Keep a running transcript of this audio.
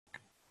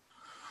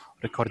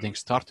Recording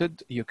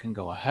started. You can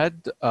go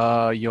ahead.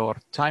 Your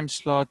time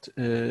slot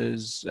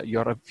is,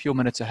 you're a few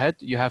minutes ahead.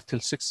 You have till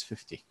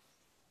 6:50.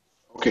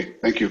 Okay,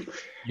 thank you.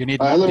 You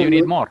need more? Do you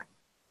need more?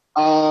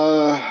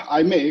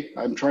 I may.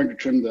 I'm trying to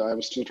trim I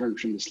was still trying to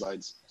trim the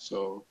slides.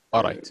 So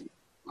all right.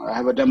 I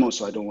have a demo,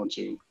 so I don't want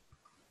to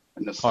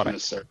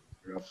unnecessarily.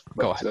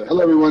 Go ahead.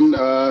 Hello, everyone.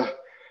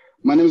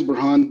 My name is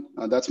Burhan.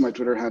 That's my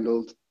Twitter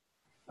handle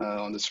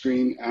on the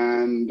screen.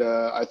 And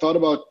I thought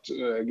about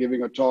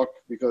giving a talk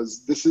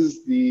because this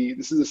is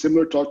a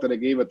similar talk that I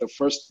gave at the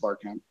first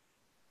BarCamp,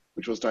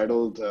 which was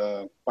titled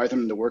Python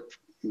in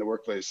the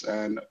Workplace.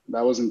 And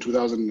that was in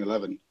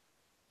 2011.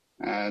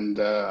 And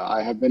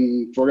I have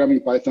been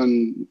programming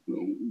Python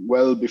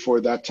well before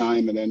that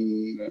time, and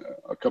then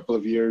a couple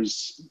of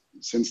years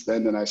since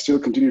then, and I still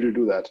continue to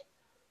do that.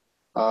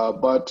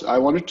 But I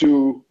wanted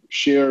to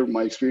share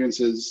my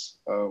experiences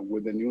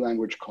with a new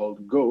language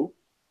called Go,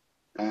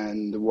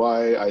 and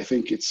why I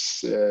think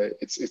it's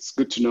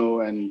good to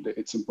know, and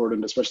it's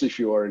important, especially if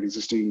you are an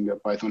existing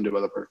Python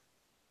developer.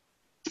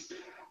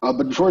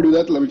 But before I do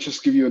that, let me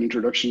just give you an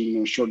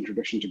introduction, a short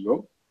introduction to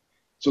Go.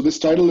 So this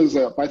title is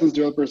Python's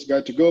Developer's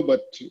Guide to Go,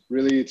 but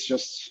really it's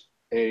just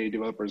a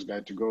developer's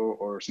guide to Go,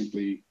 or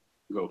simply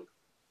Go.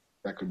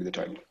 That could be the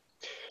title.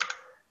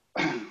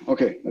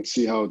 Okay, let's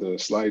see how the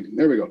slide,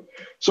 there we go.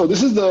 So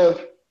this is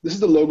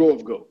the logo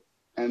of Go.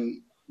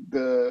 And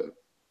the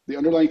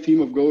underlying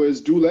theme of Go is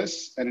do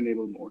less and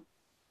enable more.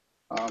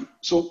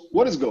 So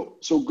what is Go?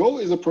 So Go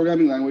is a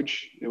programming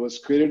language. It was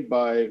created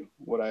by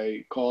what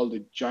I call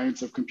the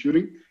giants of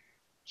computing.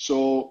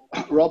 So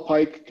Rob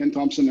Pike, Ken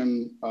Thompson,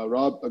 and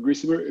Rob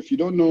Griesimer. If you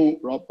don't know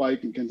Rob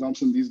Pike and Ken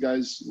Thompson, these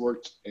guys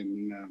worked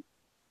in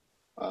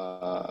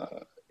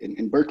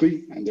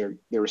Berkeley, and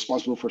they're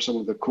responsible for some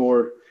of the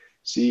core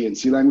C and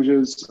C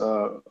languages.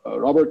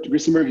 Robert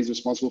Griesimer, he's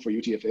responsible for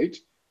UTF-8,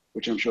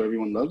 which I'm sure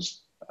everyone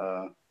loves.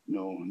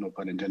 No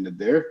pun intended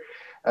there.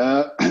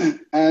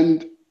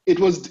 And it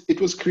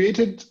was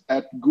created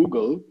at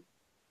Google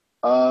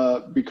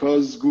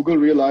because Google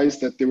realized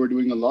that they were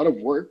doing a lot of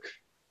work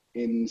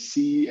in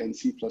C and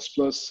C++,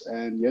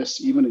 and yes,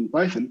 even in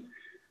Python,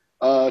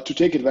 to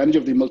take advantage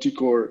of the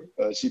multi-core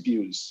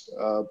CPUs.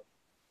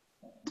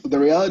 The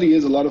reality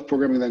is a lot of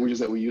programming languages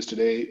that we use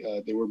today,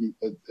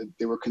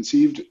 they were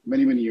conceived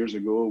many, many years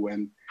ago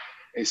when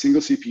a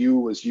single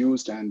CPU was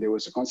used and there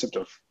was a concept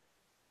of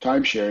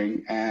time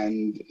sharing,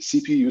 and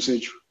CPU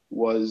usage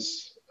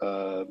was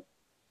at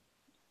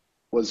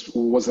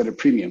a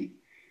premium.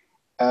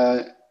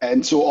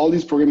 And so all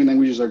these programming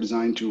languages are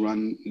designed to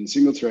run in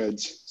single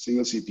threads,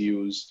 single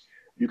CPUs.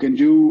 You can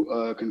do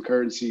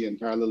concurrency and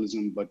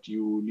parallelism, but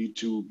you need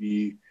to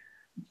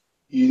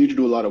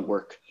do a lot of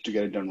work to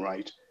get it done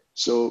right.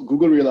 So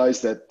Google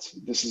realized that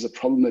this is a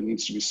problem that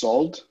needs to be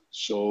solved.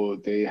 So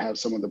they have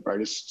some of the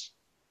brightest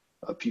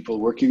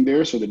people working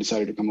there. So they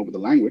decided to come up with a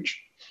language,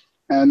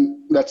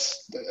 and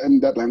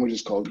that language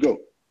is called Go.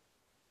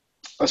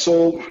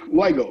 So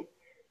why Go?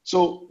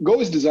 So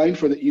Go is designed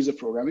for the ease of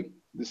programming.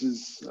 This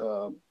is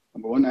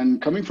number one. And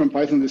coming from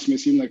Python, this may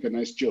seem like a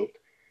nice joke,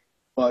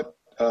 but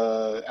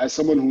as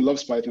someone who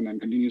loves Python and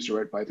continues to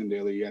write Python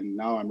daily, and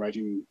now I'm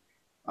writing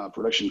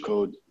production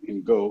code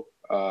in Go,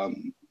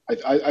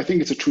 I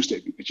think it's a true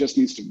statement. It just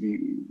needs to be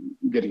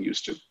getting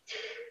used to.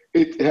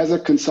 It has a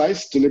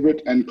concise,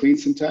 deliberate, and clean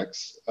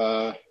syntax.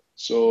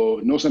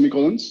 So no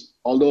semicolons,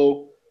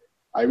 although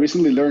I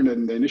recently learned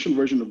in the initial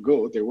version of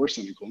Go, there were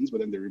semicolons, but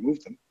then they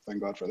removed them.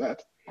 Thank God for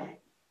that.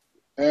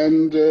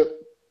 And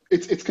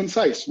it's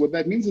concise. What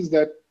that means is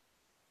that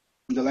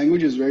the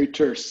language is very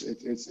terse.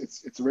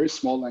 It's a very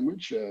small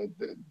language.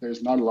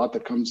 There's not a lot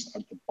that comes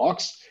out of the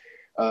box.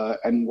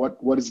 And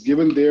what is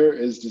given there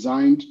is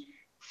designed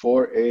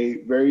for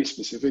a very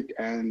specific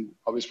and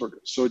obvious purpose.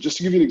 So just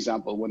to give you an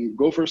example, when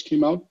Go first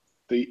came out,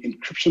 the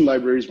encryption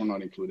libraries were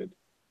not included.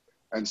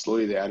 And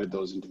slowly they added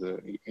those into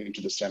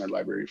the standard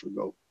library for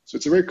Go. So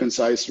it's a very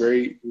concise,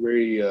 very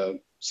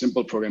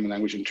simple programming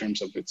language in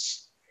terms of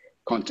its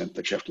content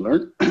that you have to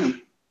learn.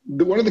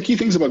 One of the key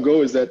things about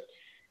Go is that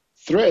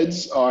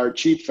threads are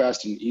cheap,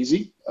 fast, and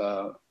easy.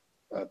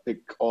 Pick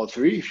all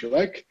three if you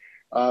like.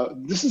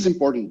 This is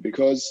important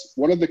because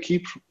one of the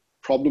key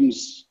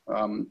problems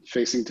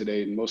facing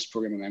today in most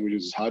programming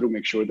languages is how to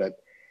make sure that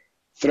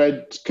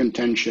thread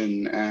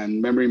contention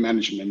and memory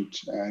management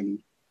and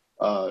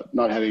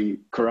not having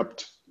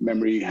corrupt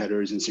memory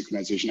headers and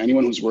synchronization.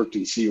 Anyone who's worked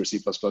in C or C++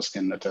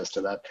 can attest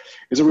to that.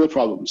 It's a real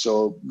problem.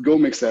 So Go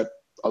makes that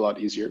a lot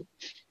easier.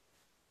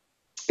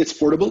 It's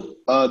portable.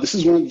 This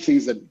is one of the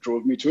things that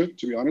drove me to it,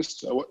 to be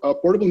honest.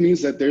 Portable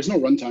means that there's no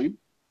runtime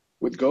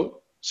with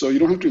Go. So you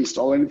don't have to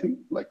install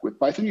anything. Like with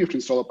Python, you have to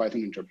install a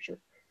Python interpreter.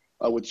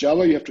 With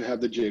Java, you have to have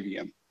the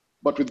JVM.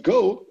 But with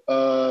Go,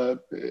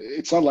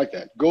 it's not like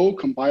that. Go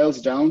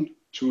compiles down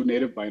to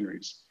native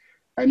binaries,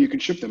 and you can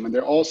ship them, and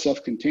they're all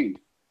self-contained.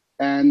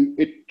 And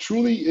it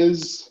truly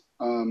is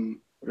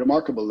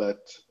remarkable that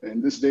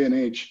in this day and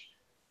age,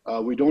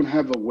 we don't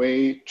have a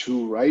way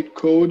to write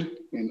code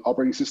in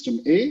operating system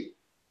A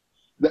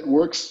that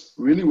works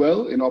really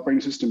well in operating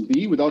system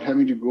B without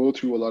having to go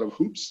through a lot of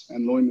hoops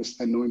and knowing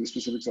the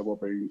specifics of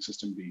operating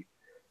system B.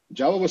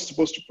 Java was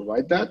supposed to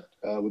provide that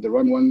with the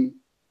run one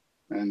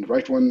and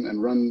write one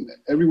and run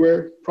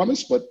everywhere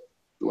promise, but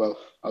well,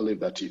 I'll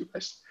leave that to you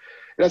guys.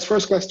 It has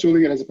first-class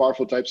tooling. It has a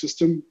powerful type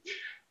system.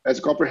 It has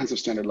a comprehensive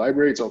standard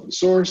library. It's open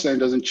source and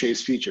doesn't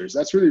chase features.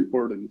 That's really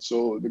important.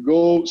 So the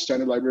Go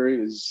standard library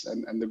is,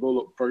 and the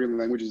Go programming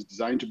language is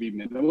designed to be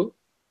minimal.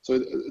 So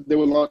they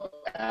will not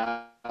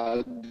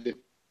add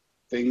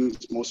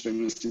things most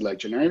famously like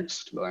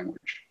generics to the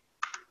language.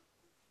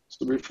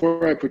 So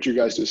before I put you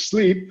guys to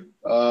sleep,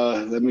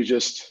 let me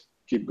just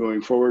keep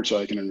going forward so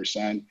I can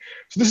understand.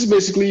 So this is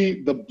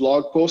basically the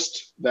blog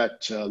post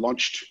that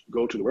launched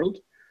Go to the world.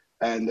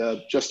 And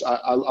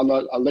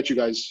I'll let you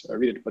guys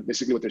read it, but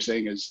basically what they're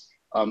saying is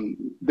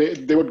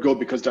they would go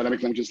because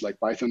dynamic languages like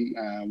Python,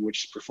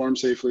 which perform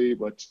safely,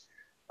 but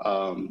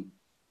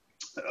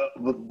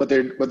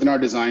they're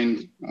not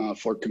designed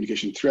for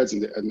communication threads,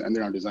 and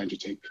they're not designed to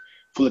take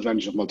full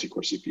advantage of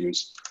multi-core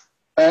CPUs.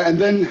 And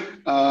then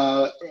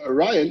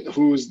Ryan,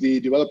 who's the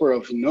developer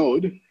of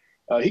Node,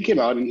 he came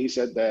out and he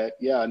said that,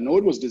 yeah,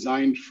 Node was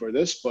designed for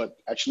this, but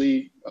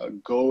actually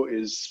Go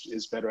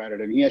is better at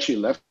it. And he actually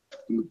left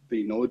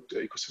the Node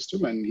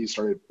ecosystem and he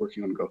started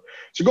working on Go.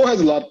 So Go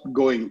has a lot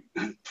going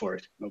for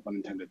it, no pun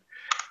intended.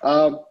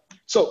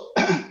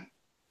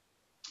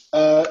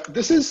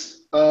 This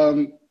is,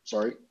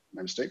 sorry,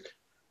 my mistake.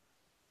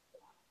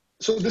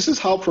 So this is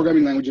how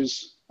programming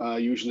languages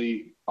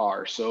usually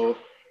are. So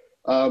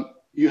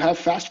you have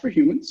fast for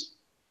humans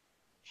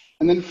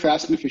and then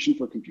fast and efficient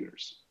for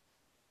computers.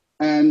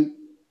 And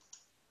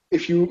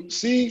if you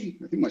see,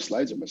 I think my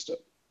slides are messed up.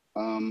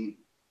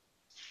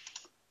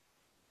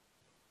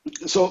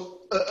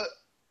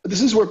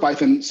 This is where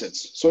Python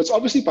sits. So it's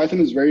obviously Python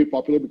is very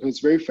popular because it's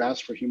very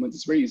fast for humans.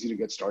 It's very easy to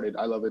get started.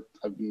 I love it.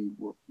 I've been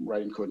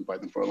writing code in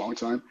Python for a long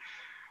time.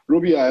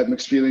 Ruby, I have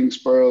mixed feelings.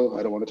 Perl,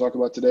 I don't want to talk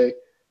about today.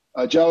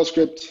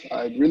 JavaScript,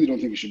 I really don't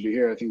think it should be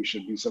here. I think it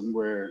should be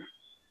somewhere,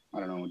 I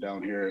don't know,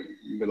 down here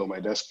below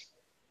my desk.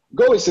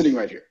 Go is sitting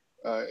right here.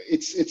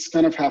 It's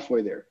kind of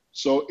halfway there.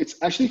 So it's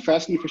actually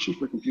fast and efficient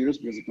for computers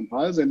because it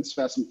compiles, and it's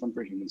fast and fun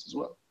for humans as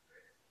well.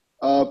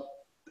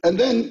 And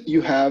then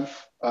you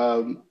have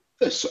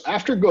this. So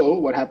after Go,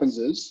 what happens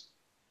is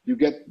you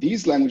get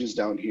these languages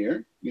down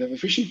here. You have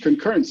efficient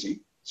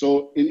concurrency.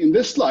 So in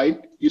this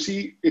slide, you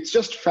see it's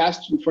just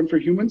fast and fun for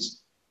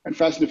humans and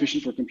fast and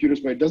efficient for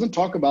computers, but it doesn't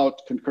talk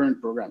about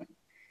concurrent programming.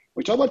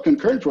 When we talk about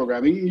concurrent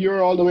programming,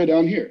 you're all the way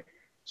down here.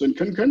 So in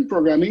concurrent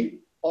programming,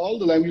 all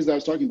the languages that I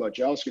was talking about,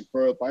 JavaScript,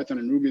 Perl, Python,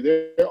 and Ruby,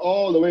 they're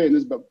all the way in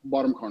this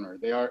bottom corner.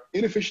 They are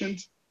inefficient,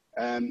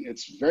 and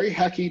it's very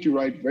hacky to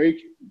write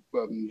very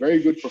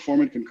good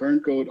performant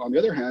concurrent code. On the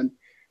other hand,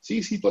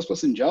 C, C++,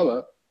 and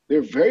Java,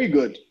 they're very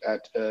good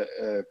at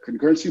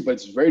concurrency, but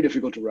it's very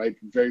difficult to write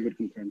very good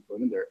concurrent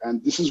code in there.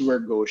 And this is where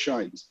Go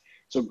shines.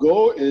 So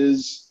Go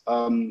is,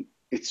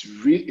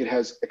 it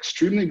has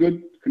extremely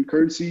good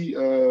concurrency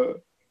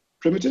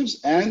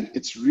primitives, and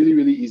it's really,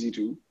 really easy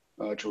to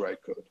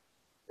write code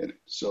in it.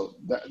 So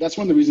that's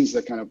one of the reasons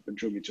that kind of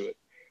drew me to it.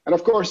 And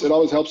of course, it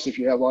always helps if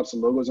you have lots of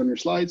logos on your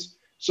slides.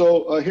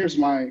 So here's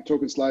my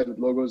token slide with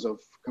logos of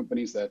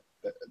companies that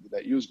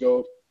use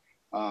Go.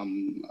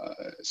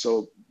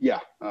 So yeah,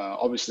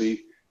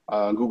 obviously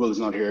Google is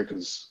not here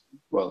because,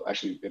 well,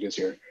 actually it is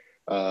here,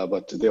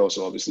 but they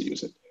also obviously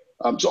use it.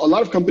 So a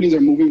lot of companies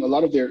are moving a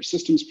lot of their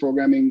systems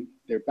programming,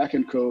 their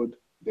backend code,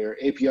 their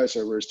API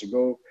servers to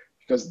Go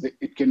because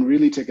it can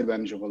really take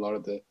advantage of a lot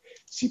of the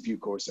CPU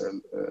cores that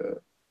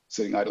are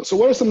sitting idle. So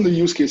what are some of the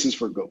use cases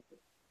for Go?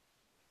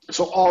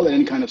 So all and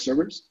any kind of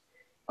servers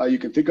you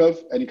can think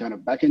of, any kind of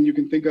backend you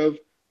can think of,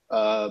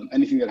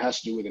 anything that has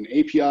to do with an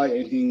API,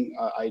 anything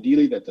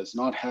ideally that does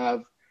not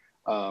have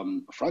a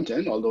front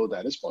end, although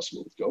that is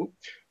possible with Go.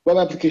 Web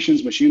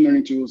applications, machine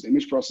learning tools,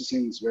 image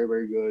processing is very,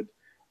 very good.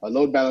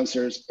 Load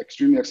balancers,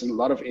 extremely excellent. A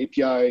lot of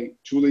API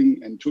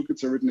tooling and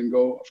toolkits are written in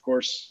Go. Of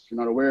course, if you're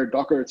not aware,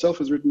 Docker itself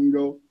is written in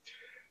Go.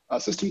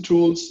 System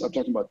tools, I'm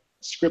talking about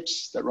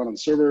scripts that run on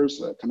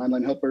servers, command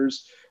line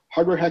helpers,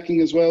 hardware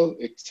hacking as well.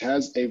 It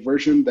has a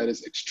version that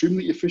is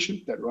extremely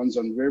efficient that runs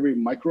on very, very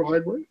micro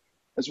hardware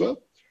as well.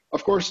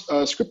 Of course,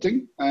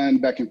 scripting and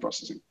backend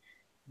processing.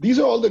 These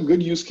are all the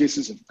good use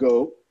cases of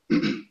Go.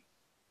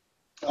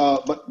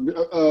 But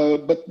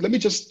let me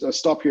just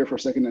stop here for a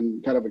second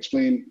and kind of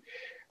explain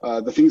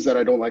the things that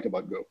I don't like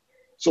about Go.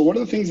 So one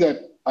of the things that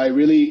I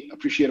really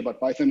appreciate about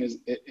Python is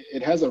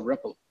it has a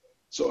REPL.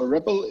 So a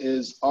REPL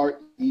is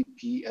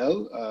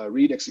R-E-P-L,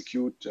 read,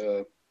 execute,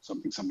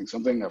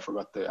 something. I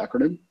forgot the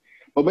acronym.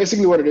 But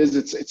basically what it is,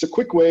 it's a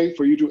quick way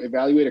for you to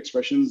evaluate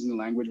expressions in the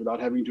language without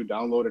having to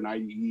download an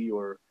IDE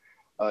or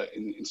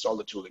install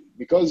the tooling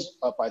because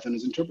Python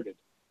is interpreted.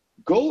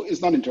 Go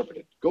is not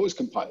interpreted. Go is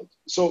compiled.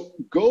 So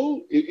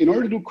Go, in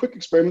order to do quick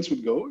experiments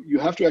with Go, you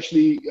have to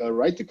actually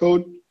write the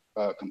code,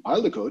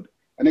 compile the code,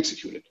 and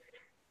execute it.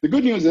 The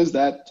good news is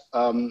that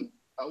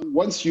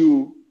once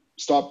you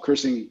stop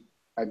cursing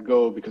at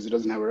Go because it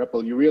doesn't have a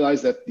REPL, you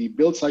realize that the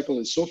build cycle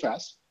is so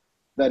fast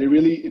that it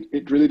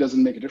really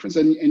doesn't make a difference.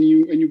 And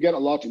you get a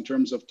lot in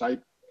terms of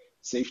type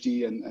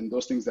safety and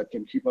those things that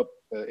can creep up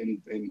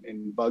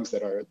in bugs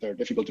that are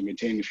difficult to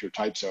maintain if your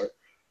types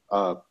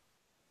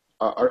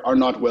are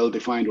not well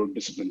defined or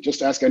disciplined.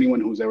 Just ask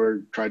anyone who's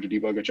ever tried to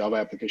debug a Java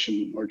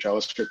application or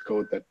JavaScript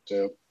code that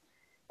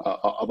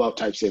about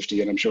type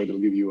safety, and I'm sure they'll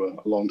give you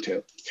a long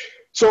tail.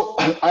 So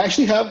I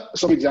actually have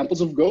some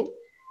examples of Go,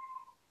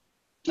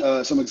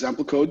 some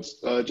example codes,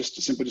 just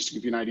to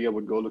give you an idea of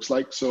what Go looks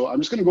like. So I'm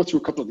just going to go through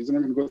a couple of these. I'm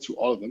not going to go through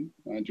all of them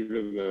due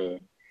to the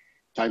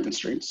time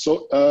constraints.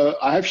 So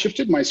I have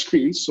shifted my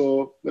screen.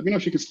 So let me know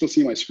if you can still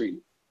see my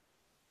screen.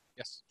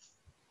 Yes.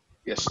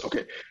 Yes.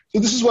 Okay. So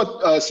this is what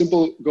a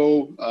simple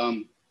Go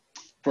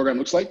program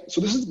looks like.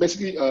 So this is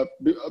basically,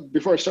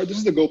 before I start, this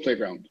is the Go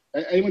playground.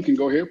 Anyone can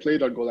go here,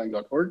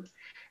 play.golang.org,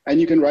 and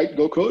you can write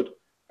Go code,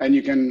 and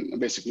you can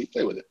basically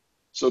play with it.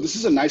 So this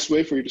is a nice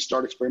way for you to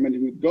start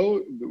experimenting with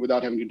Go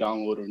without having to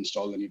download or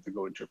install any of the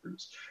Go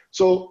interpreters.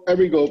 So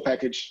every Go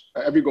package,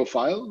 every Go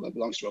file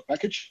belongs to a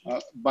package.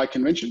 By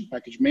convention,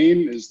 package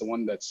main is the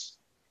one that's,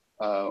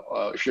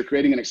 if you're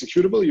creating an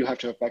executable, you have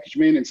to have package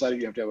main. Inside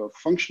it, you have to have a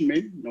function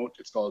main. Note,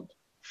 it's called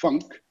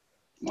func,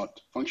 not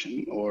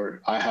function.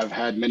 Or I have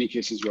had many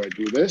cases where I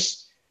do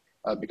this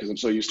because I'm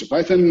so used to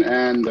Python,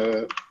 and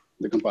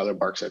the compiler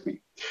barks at me.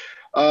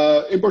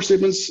 Import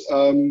statements,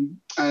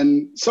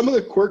 and some of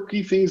the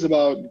quirky things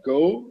about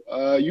Go,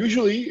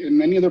 usually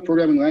in any other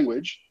programming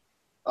language,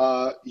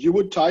 you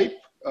would type,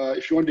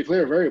 if you want to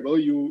declare a variable,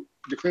 you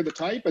declare the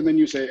type and then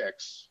you say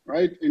X,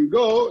 right? In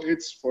Go,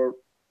 it's for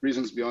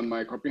reasons beyond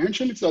my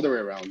comprehension, it's the other way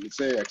around. It's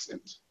say X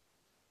int.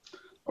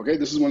 Okay,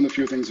 this is one of the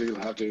few things that you'll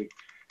have to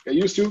get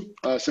used to.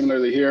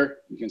 Similarly here,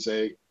 you can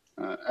say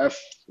F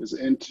is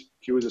int,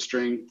 Q is a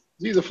string,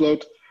 Z is a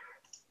float.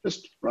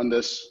 Just run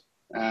this,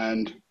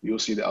 and you'll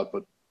see the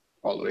output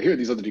all the way here.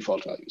 These are the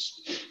default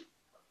values.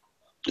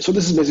 So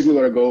this is basically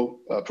what a Go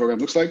program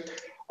looks like.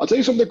 I'll tell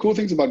you some of the cool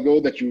things about Go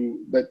that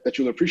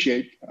you'll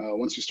appreciate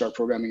once you start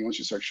programming, once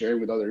you start sharing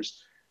with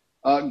others.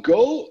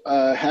 Go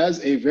has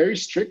a very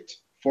strict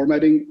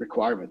formatting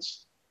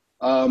requirements.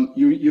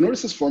 You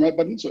notice this format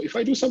button. So if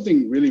I do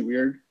something really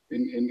weird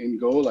in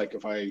Go, like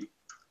if I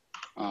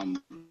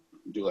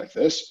do like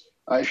this,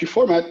 if you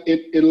format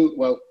it,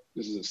 well,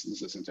 this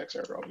is a syntax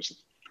error, obviously.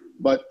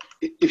 But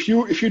if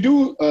you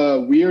do a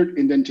weird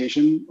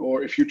indentation,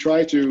 or if you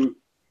try to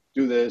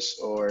do this,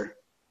 or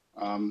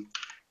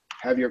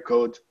have your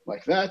code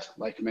like that,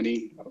 like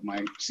many of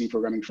my C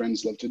programming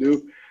friends love to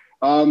do,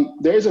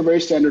 there is a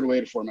very standard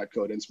way to format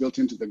code, and it's built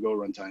into the Go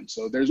runtime.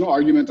 So there's no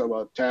argument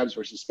about tabs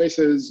versus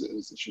spaces.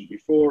 It should be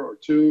 4 or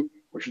 2.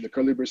 Where should the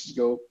curly braces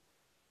go?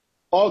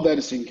 All of that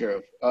is taken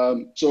care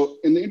of. So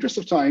in the interest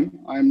of time,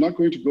 I'm not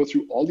going to go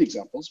through all the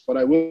examples, but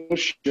I will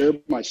share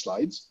my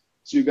slides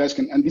so you guys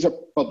can, and these are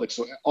public.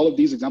 So all of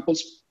these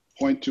examples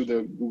point to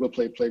the Google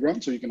Play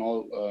playground. So you can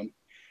all,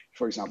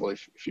 for example,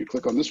 if you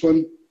click on this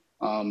one,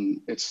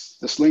 it's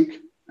this link,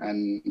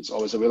 and it's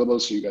always available.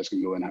 So you guys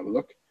can go and have a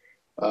look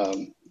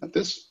at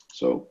this.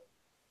 So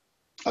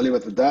I'll leave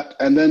it with that.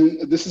 And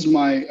then this is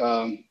my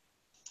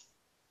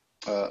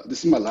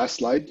last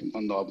slide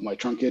on my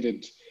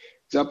truncated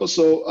example.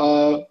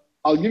 So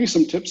I'll give you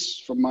some tips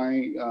from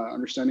my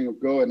understanding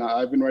of Go, and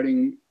I've been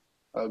writing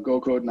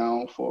Go code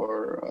now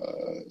for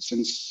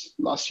since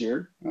last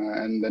year,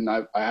 and then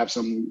I have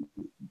some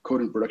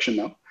code in production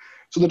now.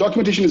 So the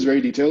documentation is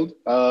very detailed,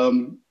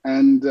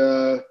 and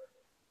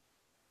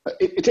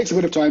it takes a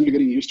bit of time to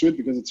getting used to it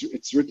because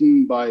it's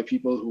written by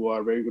people who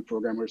are very good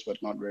programmers but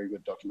not very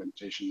good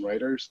documentation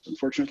writers,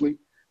 unfortunately.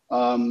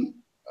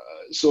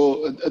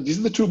 So these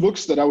are the 2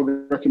 books that I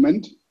would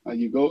recommend.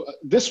 You go.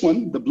 This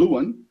one, the blue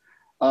one,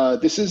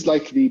 this is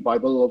like the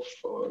Bible of,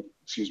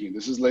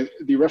 this is like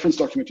the reference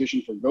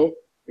documentation for Go.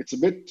 It's a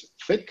bit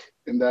thick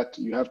in that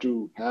you have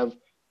to have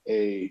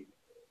a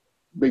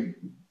big,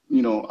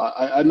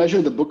 I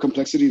measure the book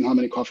complexity and how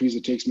many coffees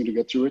it takes me to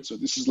get through it. So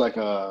this is like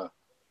a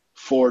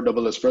 4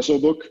 double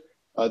espresso book.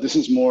 This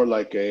is more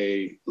like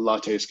a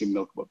latte skim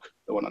milk book,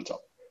 the one on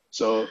top.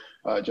 So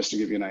just to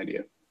give you an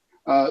idea.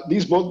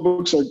 These both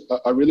books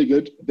are really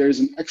good. There's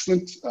an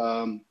excellent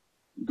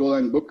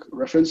Golang book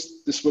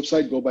reference. This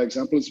website, Go by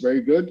Example, is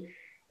very good.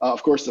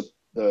 Of course,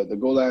 the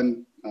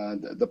Golang,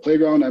 the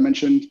playground I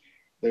mentioned,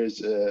 there's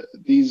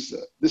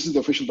this is the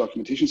official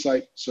documentation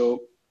site.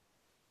 So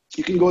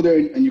you can go there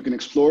and you can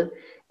explore.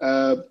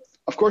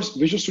 Of course,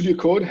 Visual Studio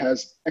Code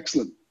has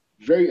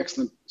very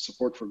excellent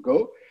support for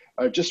Go.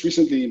 Just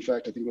recently, in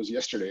fact, I think it was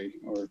yesterday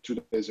or 2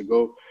 days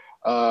ago,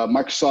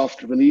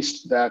 Microsoft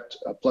released that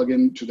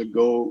plugin to the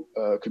Go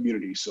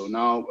community. So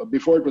now,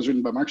 before it was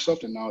written by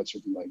Microsoft, and now it's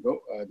written by Go.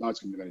 Now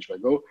it's going to be managed by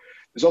Go.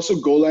 There's also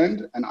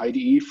Goland, an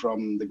IDE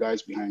from the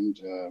guys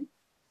behind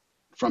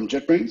from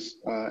JetBrains,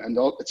 and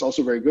it's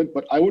also very good.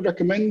 But I would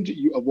recommend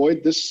you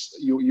avoid this.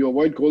 You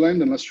avoid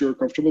Goland unless you're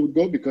comfortable with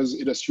Go, because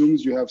it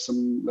assumes you have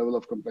some level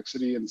of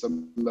complexity and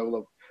some level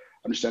of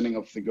understanding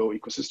of the Go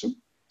ecosystem.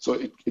 So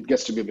it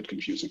gets to be a bit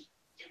confusing.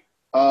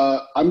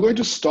 I'm going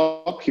to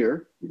stop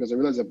here because I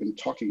realize I've been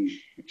talking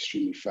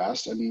extremely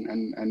fast,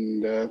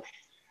 and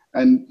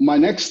And my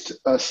next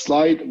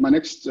slide, my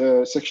next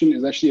section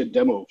is actually a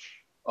demo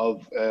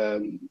of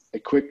a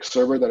quick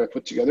server that I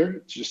put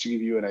together just to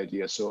give you an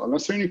idea. So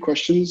unless there are any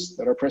questions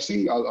that are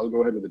pressing, I'll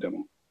go ahead with the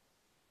demo.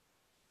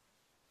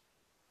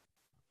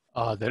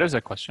 There is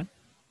a question.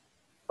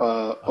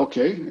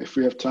 Okay, if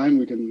we have time,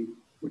 we can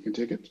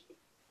take it.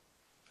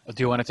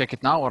 Do you want to take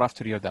it now or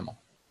after your demo?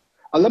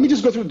 Let me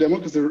just go through the demo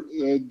because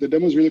the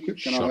demo is really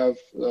quick, and Sure. I'll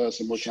have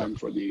some more time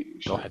for the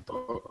Go ahead.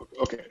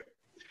 Okay.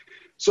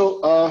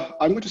 So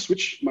I'm going to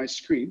switch my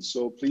screen.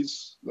 So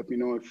please let me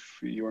know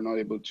if you are not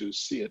able to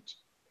see it.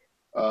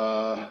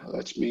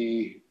 Let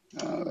me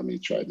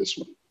try this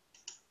one.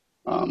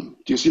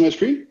 Do you see my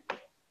screen?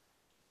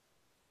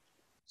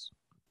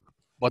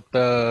 But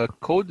the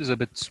code is a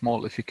bit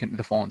small. If you can,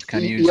 the font,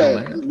 can you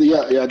zoom in?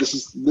 Yeah. This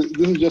is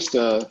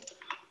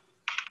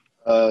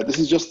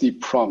just the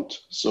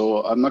prompt.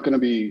 So I'm not going to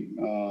be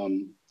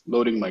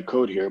loading my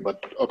code here.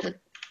 But okay,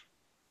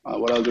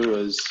 what I'll do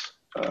is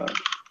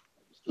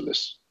do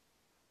this,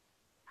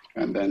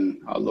 and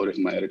then I'll load it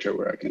in my editor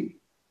where I can.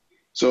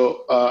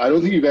 So I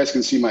don't think you guys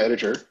can see my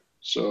editor.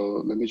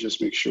 So let me just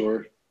make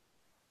sure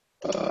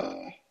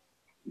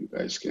you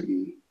guys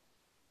can.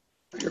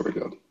 Here we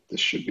go. This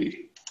should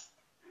be.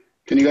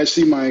 Can you guys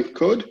see my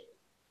code?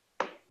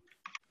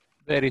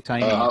 Very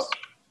tiny. Yes.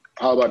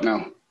 How about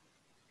now?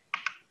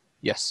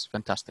 Yes,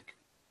 fantastic.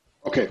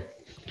 Okay.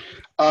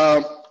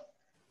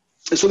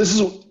 So this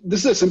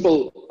is a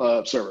simple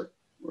server,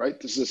 right?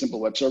 This is a simple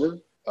web server.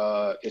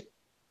 It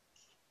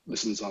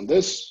listens on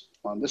this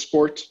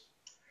port.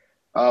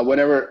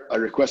 Whenever a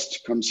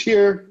request comes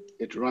here,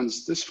 it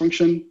runs this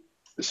function.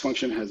 This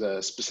function has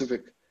a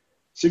specific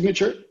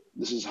signature.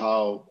 This is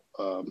how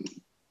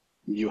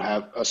you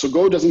have, so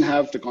Go doesn't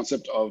have the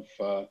concept of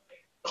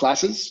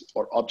classes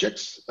or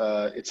objects.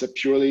 It's a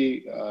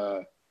purely,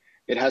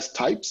 it has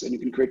types, and you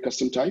can create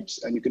custom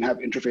types, and you can have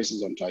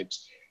interfaces on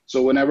types.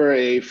 So whenever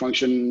a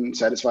function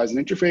satisfies an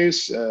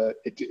interface,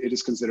 it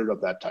is considered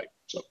of that type.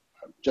 So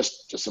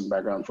just some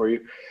background for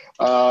you.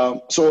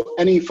 So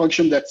any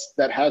function that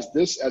has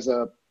this as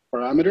a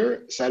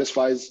parameter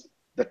satisfies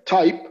the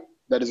type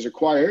that is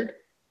required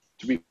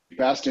to be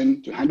passed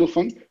in to handle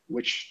func,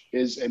 which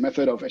is a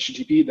method of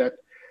HTTP that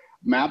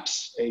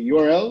maps a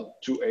URL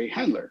to a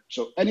handler.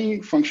 So any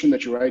function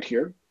that you write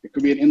here, it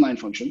could be an inline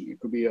function,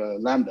 it could be a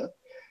lambda,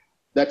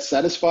 that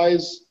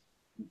satisfies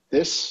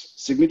this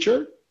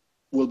signature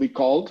will be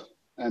called,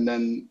 and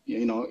then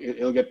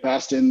it'll get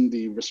passed in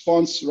the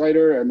response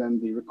writer and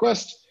then the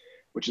request,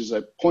 which is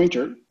a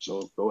pointer.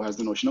 So Go has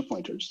the notion of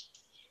pointers.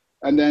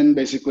 And then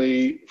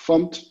basically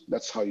fmt,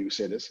 that's how you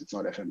say this. It's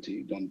not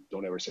FMT.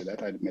 Don't ever say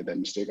that. I made that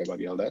mistake. I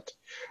got yelled at.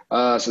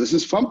 So this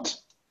is fmt.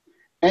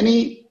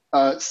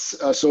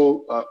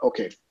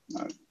 Okay,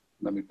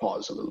 let me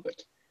pause a little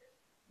bit.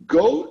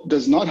 Go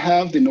does not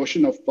have the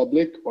notion of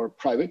public or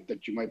private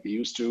that you might be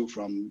used to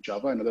from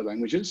Java and other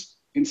languages.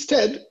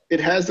 Instead,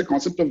 it has the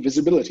concept of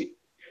visibility.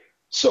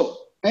 So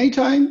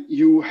anytime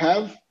you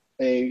have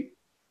a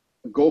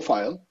Go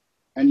file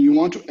and you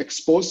want to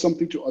expose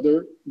something to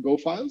other Go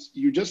files,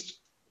 you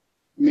just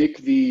make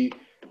the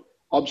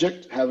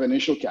object have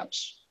initial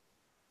caps.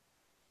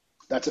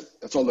 That's it.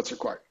 That's all that's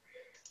required.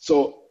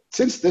 So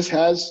since this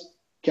has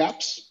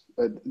caps,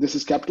 this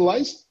is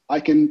capitalized, I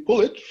can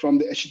pull it from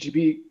the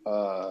HTTP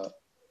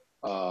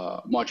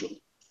module.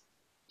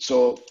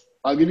 So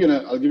I'll give you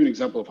an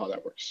example of how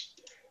that works.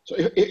 So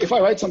if I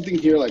write something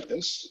here like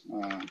this,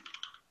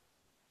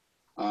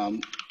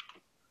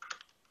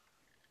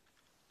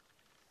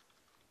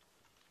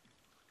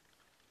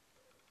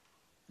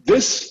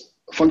 this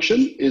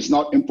function is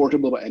not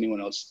importable by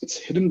anyone else. It's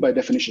hidden by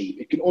definition.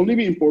 It can only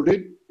be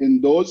imported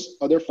in those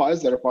other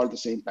files that are part of the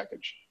same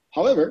package.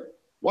 However,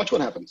 watch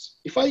what happens.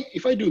 If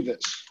I do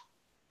this,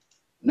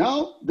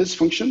 now this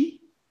function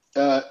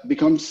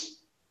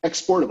becomes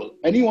exportable.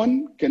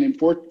 Anyone can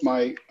import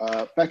my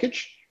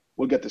package,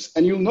 will get this.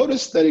 And you'll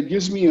notice that it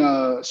gives me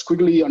a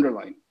squiggly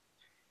underline.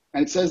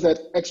 And it says that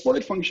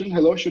exported function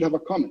hello should have a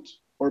comment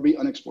or be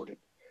unexported.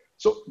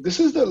 So this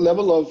is the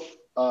level of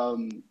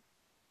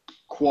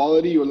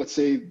quality, or let's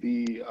say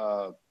the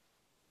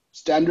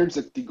standards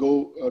that the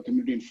Go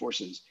community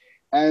enforces.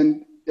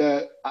 And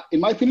in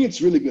my opinion,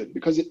 it's really good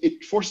because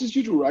it forces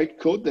you to write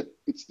code that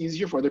it's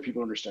easier for other people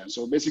to understand.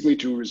 So basically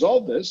to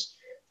resolve this,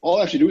 all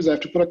I have to do is I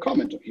have to put a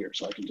comment up here.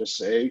 So I can just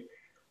say,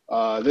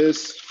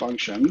 this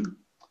function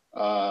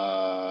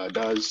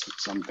does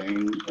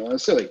something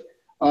silly.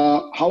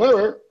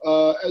 However,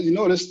 as you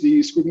notice,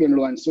 the squiggly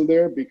underline is still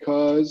there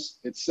because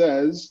it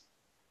says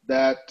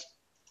that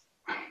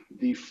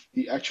the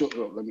actual,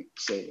 let me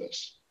say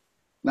this.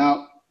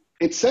 Now,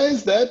 it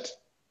says that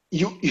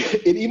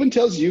it even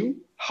tells you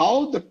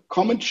how the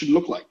comment should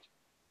look like.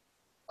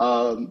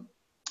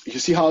 You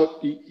see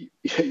how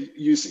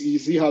you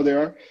see how they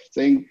are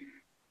saying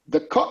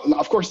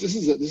of course this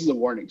is a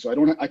warning, so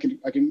I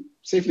can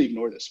safely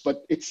ignore this,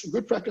 but it's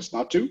good practice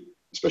not to,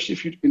 especially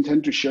if you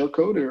intend to share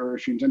code or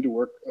if you intend to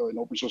work in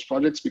open source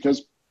projects,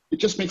 because it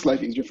just makes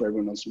life easier for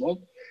everyone else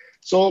involved.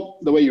 So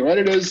the way you write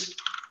it is,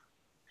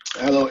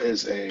 hello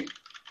is a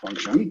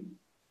function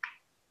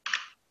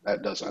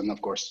that does. And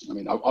of course, I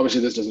mean,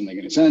 obviously this doesn't make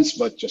any sense,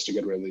 but just to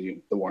get rid of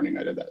the warning,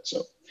 I did that.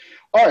 So,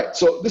 all right.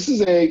 So this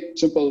is a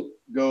simple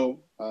Go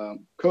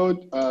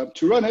code.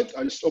 To run it,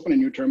 I just open a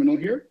new terminal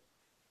here.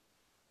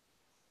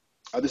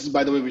 This is,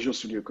 by the way, Visual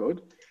Studio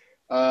Code.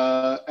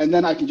 And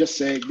then I can just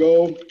say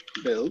go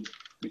build,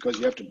 because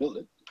you have to build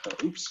it.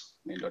 Oops,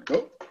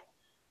 main.go.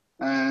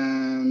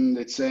 And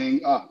it's saying,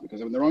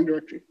 because I'm in the wrong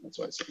directory. That's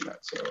why it's saying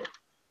that. So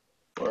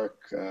work,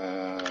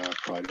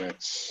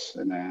 projects,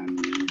 and then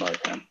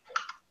BarCamp.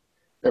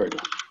 There we go.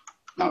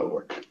 Now it'll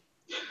work.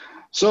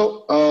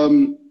 So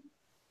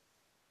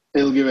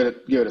it'll give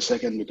it a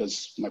second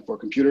because my poor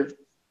computer.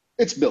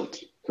 It's built,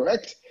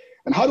 correct?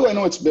 And how do I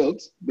know it's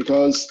built?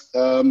 Because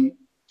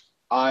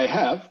I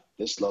have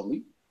this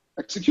lovely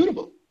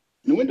executable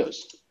in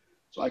Windows.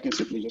 So I can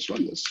simply just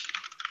run this.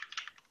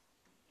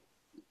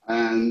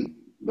 And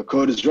the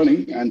code is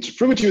running. And to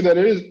prove it to you that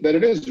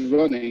it is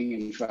running,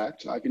 in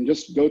fact, I can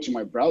just go to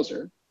my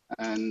browser,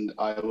 and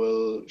I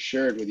will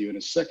share it with you in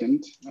a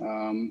second.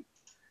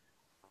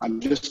 I'm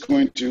just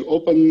going to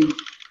open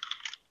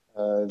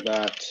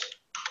that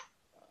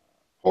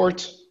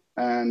port,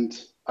 and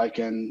I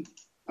can,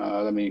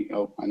 I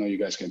know you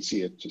guys can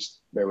see it.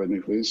 Just bear with me,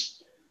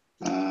 please.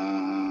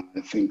 I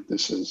think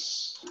this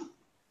is,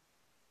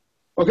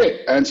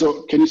 okay. And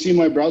so can you see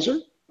my browser?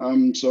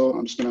 So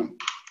I'm just gonna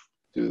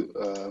do.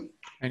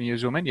 Can you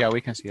zoom in? Yeah,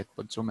 we can see it,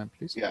 but zoom in,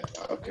 please. Yeah,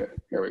 okay,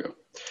 here we go.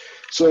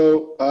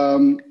 So,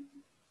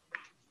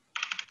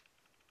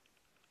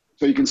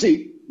 so you can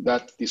see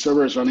that the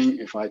server is running.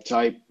 If I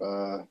type,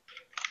 there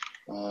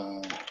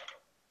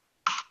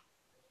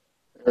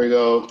we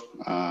go.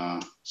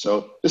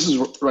 So this is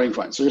running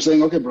fine. So you're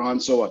saying, okay, Burhan,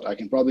 so what? I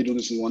can probably do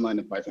this in one line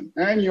of Python.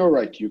 And you're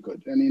right, you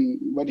could. I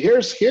mean, but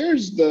here's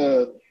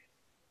the,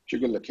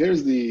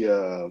 here's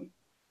the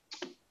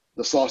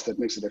sauce that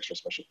makes it extra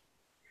special.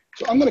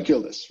 So I'm gonna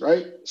kill this,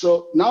 right?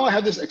 So now I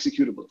have this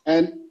executable.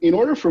 And in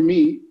order for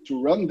me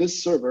to run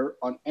this server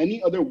on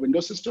any other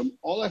Windows system,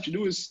 all I have to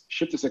do is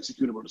ship this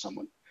executable to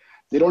someone.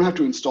 They don't have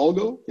to install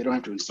Go. They don't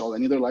have to install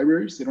any other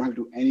libraries. They don't have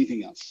to do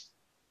anything else.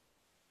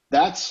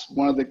 That's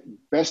one of the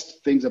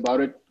best things about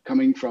it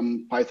coming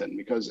from Python,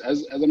 because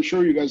as I'm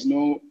sure you guys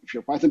know, if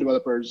you're Python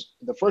developers,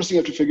 the first thing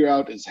you have to figure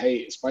out is, hey,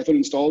 is Python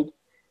installed?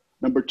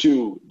 Number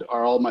two,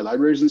 are all my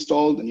libraries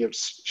installed? And you have to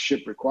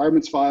ship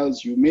requirements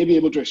files. You may be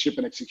able to ship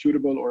an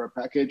executable or a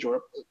package,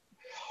 or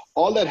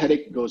all that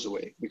headache goes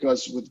away,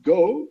 because with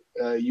Go,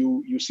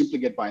 you simply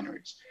get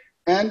binaries.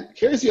 And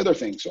here's the other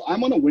thing. So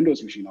I'm on a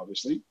Windows machine,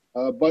 obviously,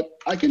 but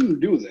I can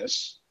do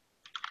this.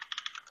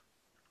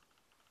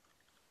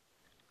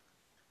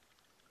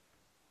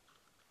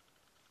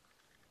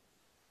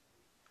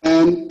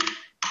 And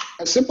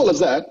as simple as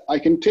that, I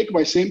can take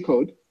my same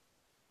code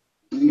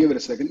and give it a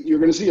second. You're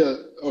going to see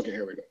okay,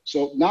 here we go.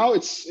 So now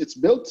it's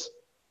built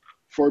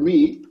for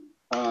me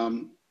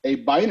a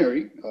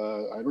binary.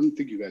 I don't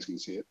think you guys can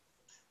see it.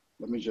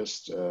 Let me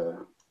just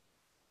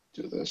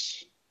do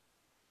this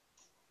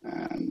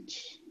and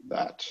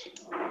that.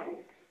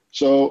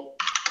 So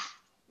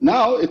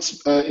now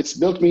it's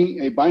built me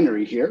a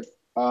binary here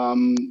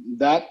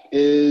that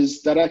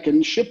I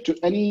can ship to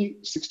any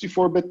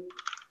 64-bit.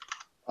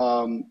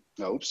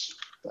 Oops,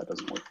 that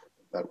doesn't work.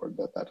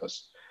 That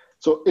does.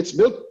 So it's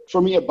built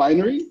for me a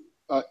binary,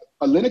 a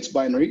Linux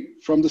binary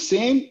from the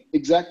same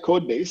exact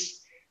code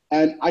base,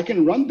 and I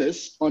can run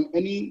this on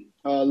any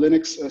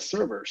Linux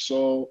server.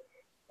 So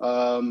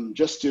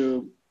just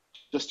to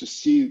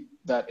see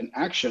that in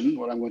action,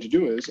 what I'm going to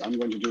do is I'm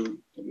going to do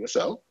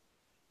WSL,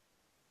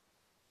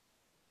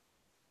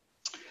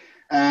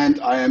 and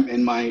I am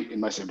in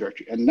my same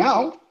directory. And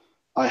now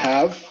I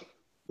have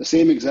the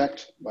same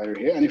exact binary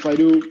here. And if I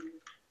do,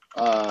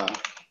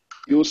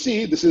 you will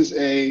see this is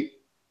a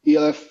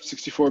ELF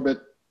 64-bit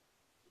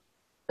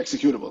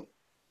executable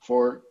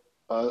for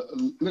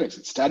Linux.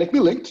 It's statically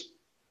linked,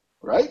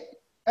 right?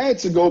 And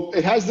it's a Go.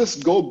 It has this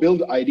Go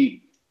build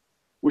ID,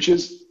 which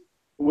is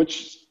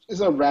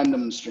a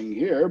random string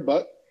here,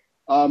 but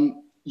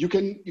you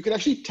can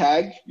actually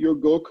tag your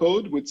Go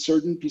code with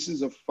certain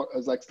pieces of,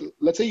 like,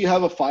 let's say you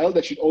have a file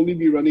that should only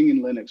be running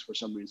in Linux for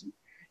some reason.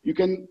 You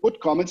can put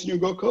comments in your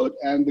Go code,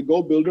 and the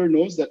Go builder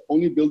knows that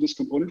only build this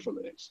component for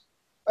Linux.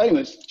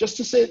 Anyways, just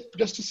to see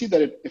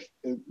that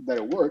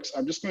it works,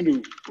 I'm just going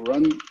to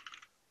run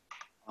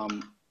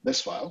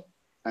this file,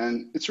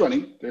 and it's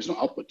running. There's no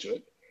output to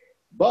it.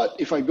 But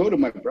if I go to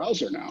my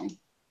browser now,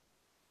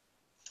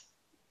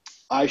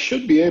 I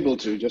should be able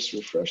to just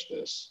refresh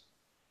this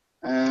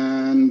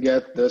and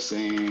get the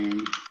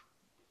same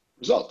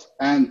result.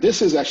 And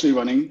this is actually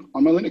running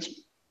on my Linux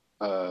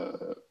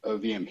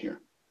VM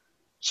here.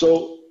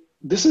 So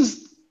this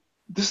is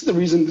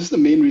the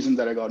main reason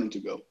that I got into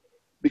Go,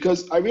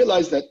 because I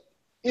realized that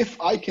if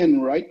I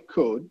can write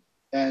code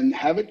and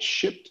have it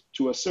shipped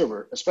to a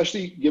server,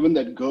 especially given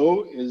that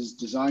Go is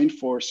designed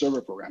for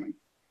server programming,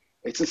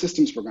 it's a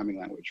systems programming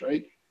language,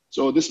 right?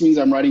 So this means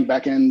I'm writing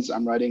backends,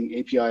 I'm writing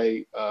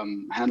API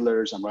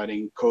handlers, I'm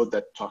writing code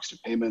that talks to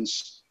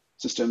payments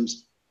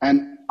systems.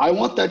 And I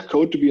want that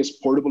code to be as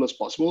portable as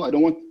possible. I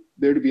don't want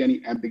there to be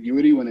any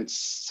ambiguity when it's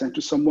sent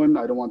to someone.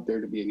 I don't want there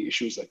to be any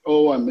issues like,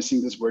 oh, I'm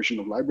missing this version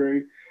of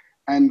library.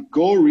 And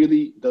Go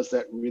really does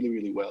that really,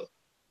 really well.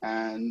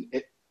 And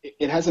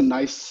it has a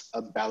nice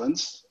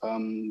balance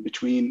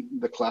between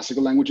the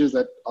classical languages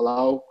that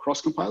allow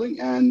cross-compiling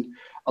and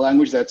a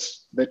language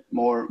that's a bit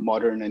more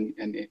modern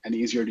and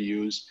easier to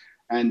use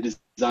and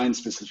designed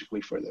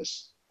specifically for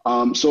this.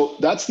 So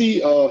that's the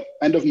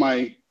end of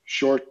my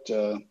short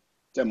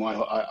demo.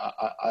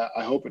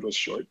 I hope it was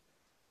short.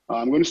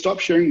 I'm going to stop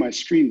sharing my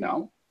screen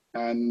now,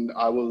 and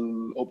I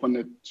will open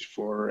it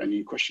for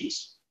any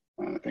questions.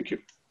 Thank you.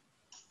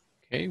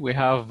 Okay, we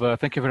have,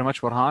 thank you very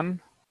much,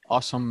 Warhan.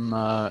 Awesome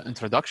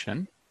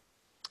introduction.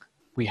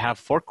 We have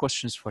 4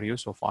 questions for you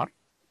so far,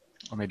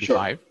 or maybe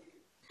Sure.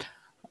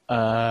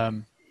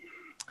 5.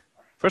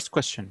 First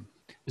question,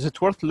 is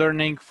it worth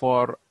learning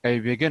for a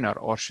beginner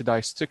or should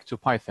I stick to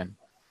Python?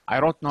 I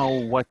don't know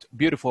what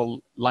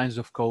beautiful lines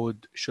of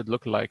code should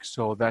look like,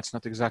 so that's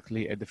not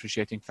exactly a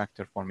differentiating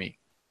factor for me.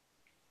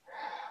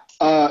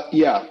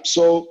 Yeah,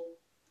 so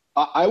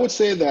I would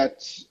say that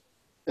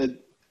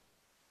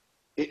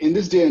in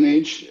this day and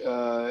age,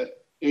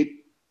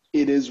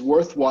 it is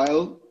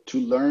worthwhile to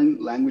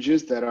learn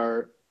languages that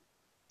are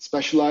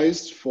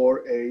specialized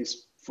for a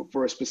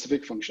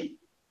specific function.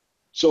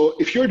 So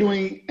if you're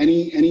doing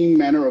any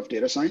manner of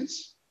data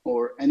science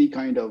or any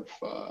kind of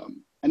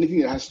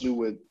anything that has to do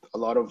with a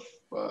lot of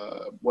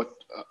what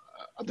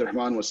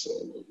Abdurrahman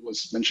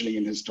was mentioning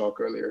in his talk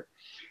earlier,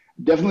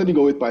 definitely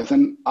go with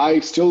Python.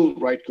 I still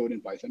write code in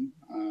Python,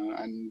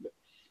 and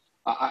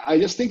I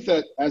just think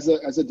that as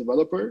a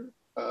developer,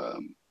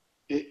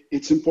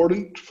 it's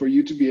important for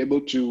you to be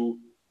able to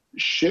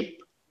ship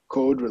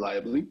code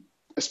reliably,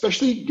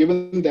 especially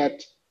given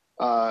that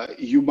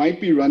you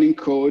might be running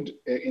code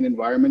in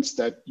environments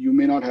that you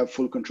may not have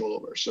full control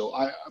over. So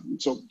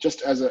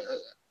just as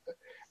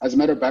a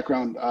matter of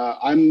background,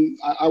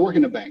 I work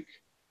in a bank,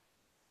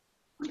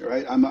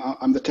 right?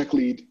 I'm the tech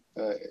lead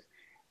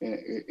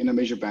in a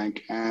major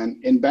bank,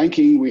 and in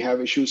banking we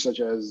have issues such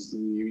as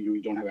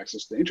you don't have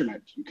access to the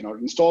internet, you cannot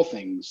install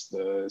things,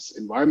 the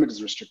environment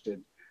is restricted,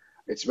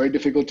 it's very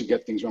difficult to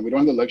get things run. We don't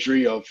have the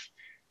luxury of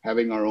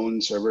having our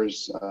own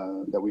servers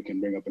that we can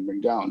bring up and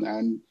bring down.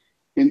 And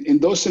in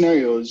those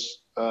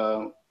scenarios,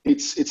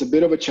 it's a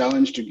bit of a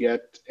challenge to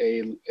get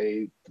a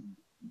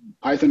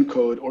Python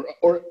code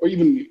or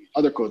even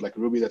other code like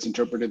Ruby that's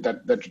interpreted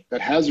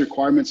that has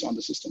requirements on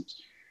the systems.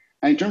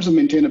 And in terms of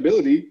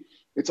maintainability,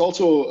 it's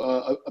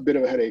also a bit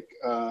of a headache.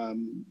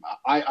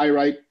 I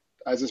write,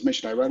 as I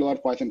mentioned, I write a lot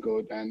of Python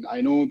code, and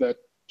I know that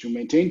to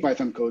maintain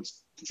Python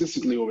codes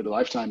consistently over the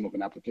lifetime of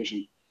an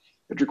application,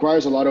 it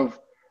requires a lot of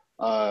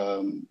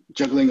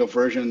juggling of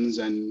versions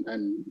and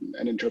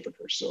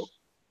interpreters. So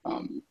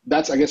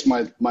that's, I guess,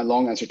 my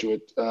long answer to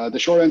it. The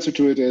short answer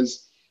to it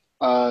is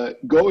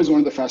Go is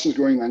one of the fastest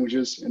growing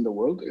languages in the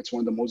world. It's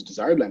one of the most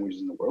desired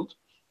languages in the world.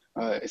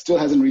 It still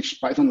hasn't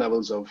reached Python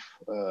levels of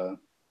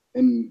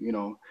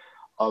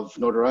of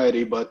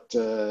notoriety, but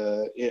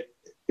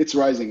it's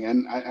rising,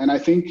 and I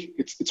think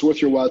it's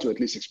worth your while to at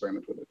least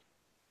experiment with it,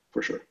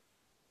 for sure.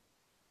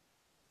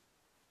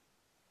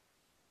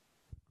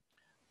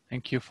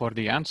 Thank you for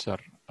the answer.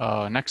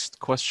 Next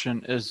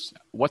question is,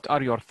 what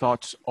are your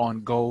thoughts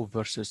on Go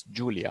versus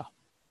Julia?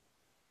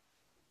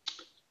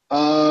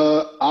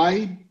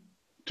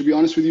 To be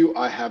honest with you,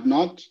 I have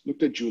not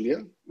looked at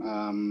Julia.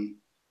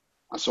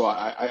 So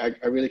I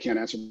really can't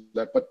answer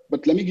that,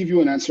 but let me give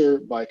you an answer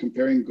by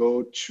comparing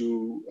Go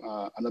to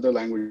another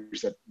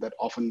language that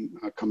often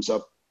comes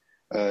up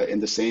in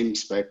the same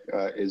spec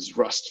is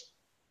Rust.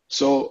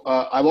 So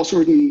I've also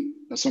written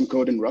some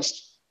code in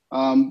Rust,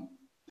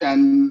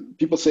 and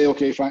people say,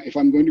 okay, if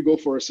I'm going to go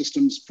for a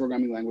systems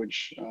programming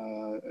language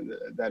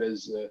that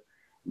is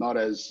not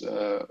as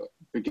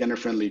beginner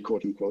friendly,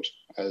 quote unquote,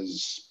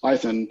 as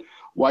Python,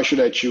 why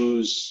should I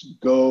choose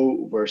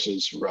Go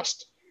versus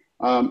Rust?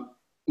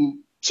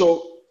 So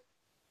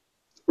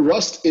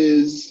Rust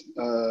is,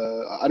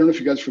 I don't know if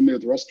you guys are familiar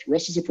with Rust.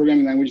 Rust is a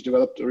programming language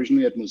developed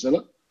originally at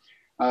Mozilla.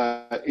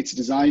 It's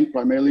designed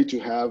primarily to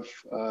have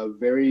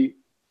very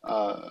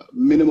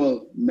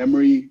minimal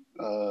memory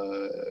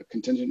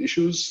contingent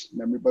issues,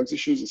 memory bugs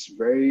issues. It's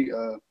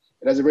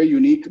it has a very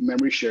unique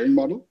memory sharing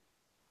model.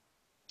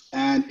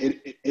 And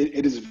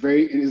it is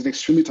an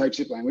extremely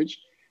type-safe language.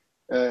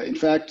 In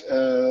fact,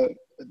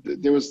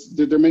 there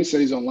are many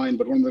studies online,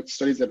 but one of the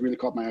studies that really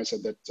caught my eye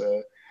said that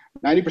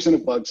 90%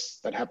 of bugs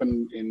that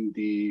happened in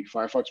the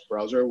Firefox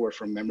browser were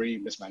from memory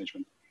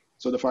mismanagement.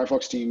 So the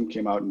Firefox team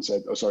came out and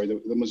said,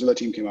 the Mozilla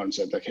team came out and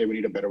said, like, hey, we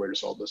need a better way to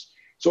solve this.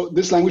 So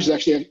this language is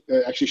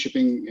actually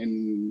shipping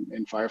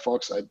in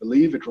Firefox. I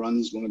believe it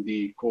runs one of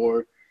the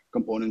core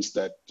components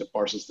that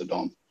parses the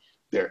DOM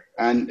there.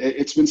 And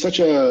it's been such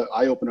an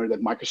eye-opener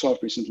that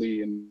Microsoft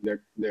recently in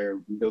their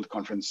Build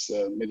conference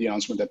made the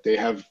announcement that they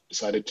have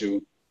decided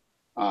to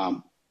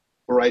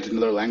write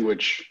another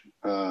language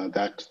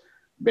that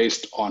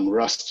based on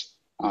Rust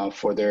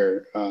for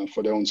their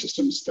own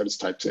systems that is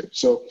type safe.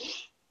 So,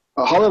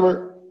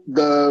 however,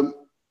 the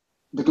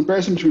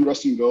comparison between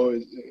Rust and Go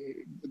is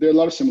there are a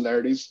lot of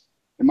similarities.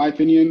 in my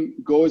opinion,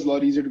 Go is a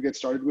lot easier to get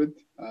started with.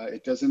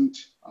 It doesn't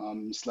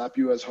slap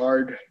you as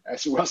hard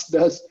as Rust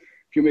does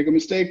if you make a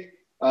mistake.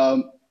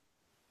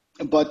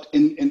 But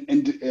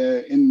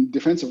in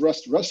defense of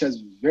Rust, Rust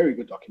has very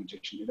good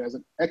documentation. It has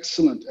an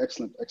excellent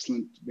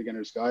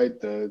beginner's guide.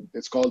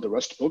 It's called the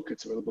Rust book.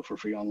 It's available for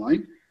free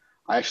online.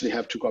 I actually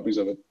have 2 copies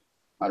of it.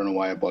 I don't know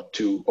why I bought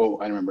 2. Oh,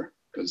 I remember,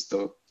 because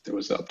there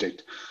was the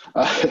update.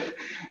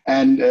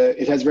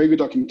 It has very good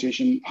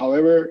documentation.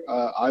 However,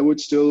 I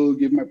would still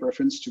give my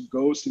preference to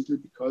Go simply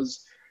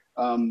because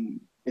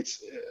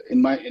it's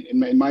in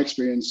my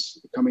experience,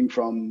 coming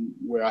from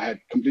where I had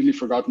completely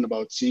forgotten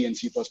about C and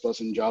C++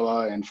 and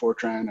Java and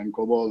Fortran and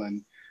COBOL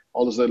and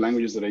all those other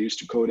languages that I used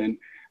to code in.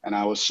 And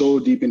I was so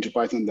deep into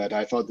Python that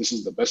I thought this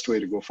is the best way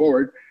to go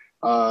forward.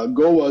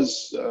 Go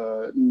was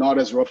not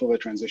as rough of a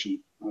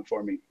transition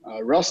for me.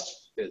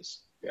 Rust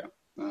is, yeah.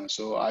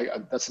 So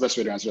that's the best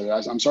way to answer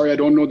that. I'm sorry, I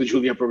don't know the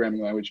Julia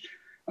programming language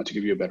to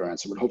give you a better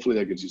answer, but hopefully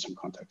that gives you some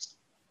context.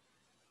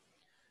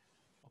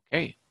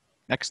 Okay,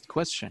 next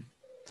question.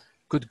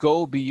 Could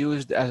Go be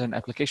used as an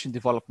application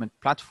development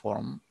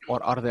platform,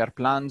 or are there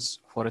plans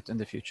for it in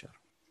the future?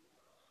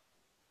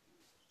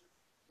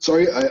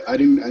 Sorry, I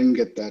didn't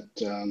get that.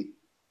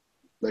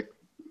 Like,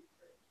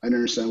 I don't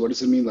understand. What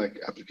does it mean, like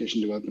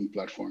application development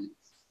platform?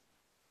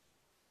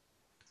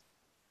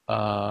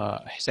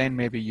 Hussein,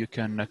 maybe you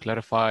can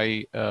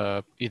clarify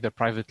either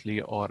privately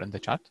or in the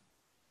chat,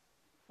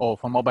 or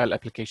for mobile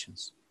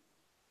applications.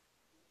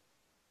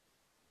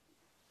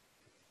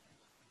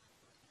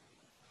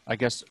 I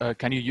guess,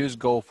 can you use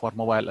Go for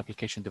mobile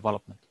application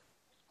development?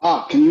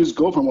 Can you use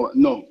Go for mobile?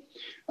 No,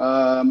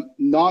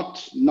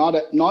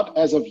 not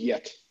as of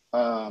yet.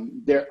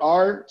 There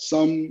are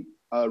some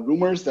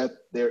rumors that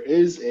there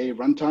is a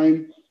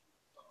runtime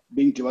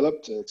being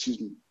developed,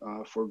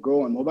 for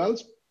Go on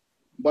mobiles.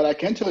 But I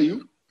can tell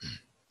you,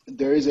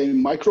 there is a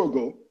micro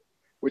Go,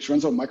 which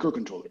runs on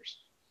microcontrollers.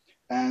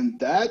 And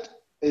that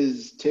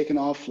is taken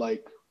off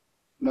like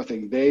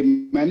nothing. They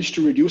managed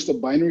to reduce the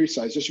binary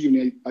size, just to give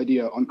you an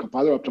idea, on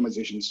compiler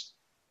optimizations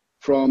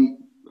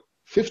from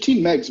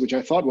 15 megs, which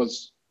I thought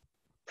was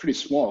pretty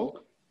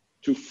small,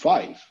 to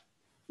 5,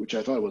 which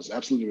I thought was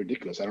absolutely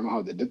ridiculous. I don't know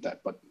how they did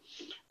that. But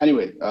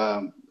anyway,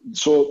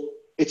 so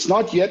it's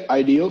not yet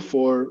ideal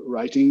for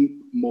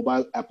writing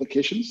mobile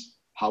applications.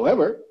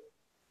 However,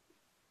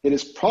 it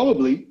is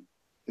probably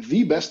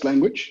the best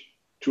language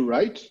to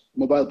write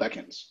mobile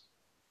backends.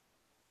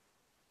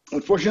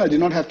 Unfortunately, I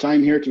did not have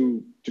time here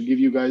to give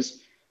you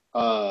guys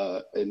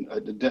a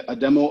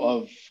demo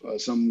of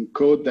some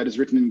code that is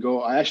written in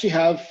Go. I actually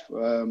have,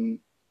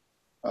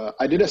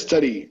 I did a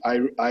study.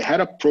 I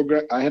had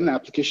an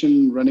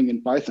application running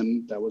in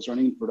Python that was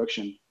running in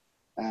production.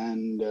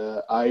 And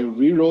I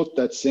rewrote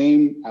that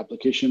same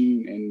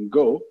application in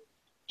Go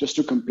just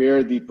to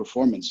compare the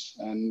performance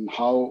and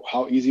how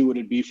easy would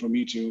it be for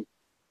me to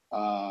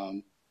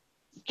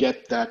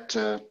get that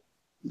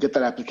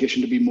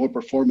application to be more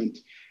performant,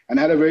 and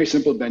I had a very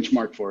simple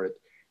benchmark for it.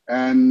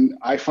 And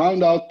I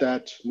found out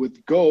that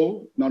with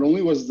Go, not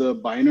only was the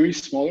binary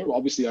smaller,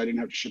 obviously I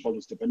didn't have to ship all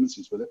those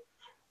dependencies with it,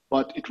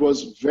 but it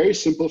was very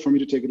simple for me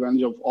to take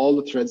advantage of all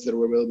the threads that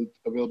were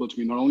available to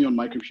me, not only on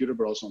my computer,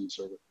 but also on the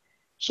server.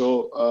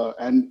 So,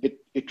 and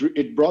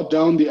it brought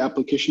down the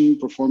application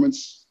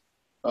performance.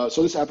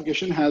 So this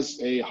application has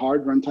a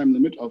hard runtime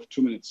limit of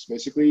 2 minutes.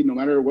 Basically, no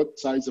matter what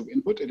size of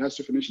input, it has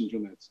to finish in 2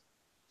 minutes.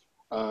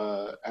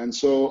 And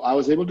so I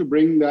was able to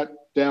bring that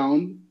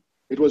down.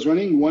 It was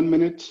running 1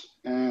 minute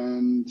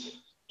and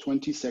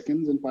 20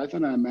 seconds in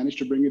Python. I managed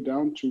to bring it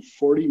down to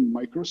 40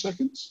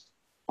 microseconds.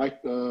 Like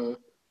the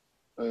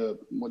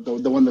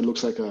one that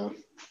looks like a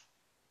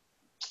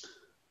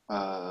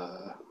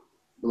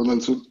the one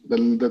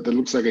that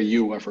looks like a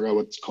U. I forgot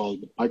what it's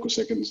called.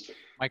 Picoseconds.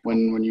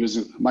 When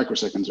using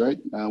microseconds, right?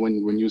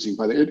 When using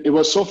Python, it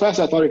was so fast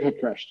I thought it had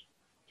crashed.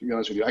 To be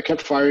honest with you, I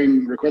kept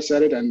firing requests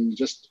at it and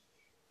just,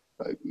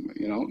 it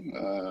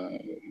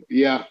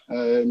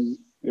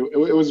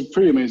was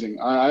pretty amazing.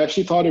 I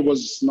actually thought it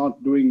was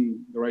not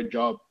doing the right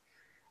job.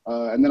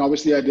 And then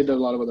obviously I did a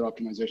lot of other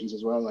optimizations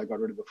as well. I got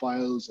rid of the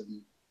files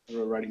and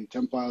writing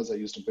temp files. I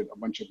used a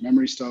bunch of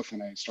memory stuff,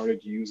 and I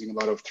started using a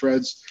lot of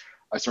threads.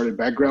 I started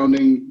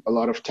backgrounding a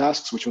lot of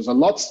tasks, which was a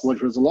lot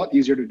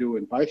easier to do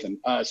in Python.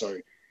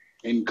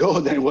 In Go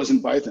than it was in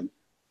Python.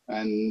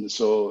 And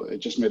so it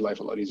just made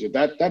life a lot easier.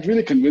 That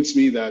really convinced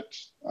me that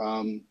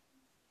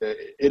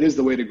it is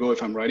the way to go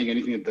if I'm writing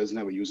anything that doesn't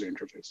have a user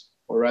interface,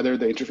 or rather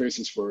the interface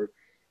is for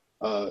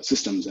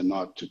systems and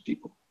not to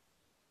people.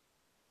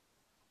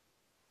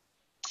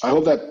 I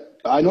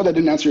know that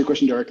didn't answer your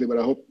question directly, but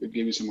I hope it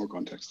gave you some more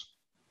context.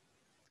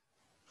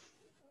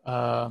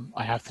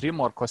 I have 3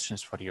 more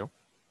questions for you.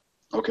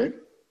 Okay.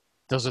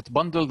 Does it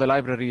bundle the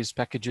libraries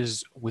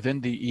packages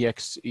within the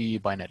exe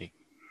binary?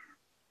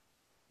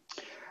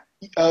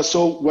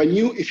 So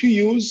if you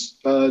use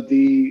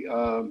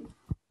the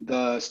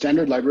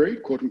standard library,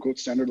 quote unquote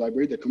standard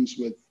library that comes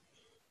with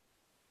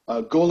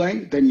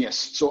Golang, then yes.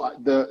 So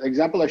the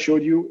example I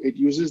showed you, it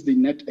uses the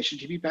net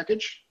HTTP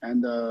package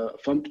and the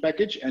funct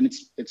package, and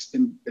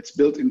it's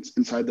built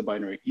inside the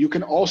binary. You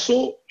can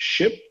also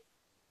ship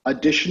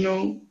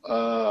additional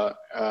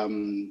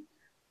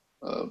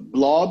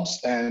blobs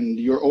and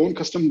your own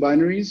custom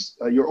binaries,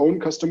 your own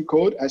custom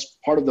code as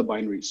part of the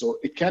binary. So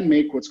it can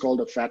make what's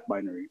called a fat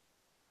binary.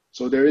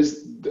 So there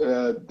is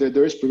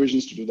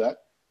provisions to do that.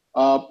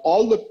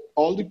 All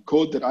the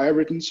code that I have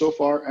written so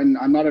far, and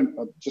I'm not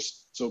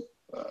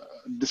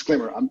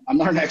disclaimer, I'm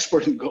not an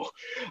expert in Go.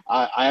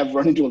 I have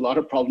run into a lot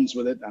of problems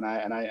with it, and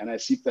I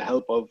seek the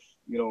help of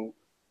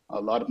a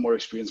lot of more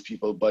experienced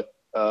people. But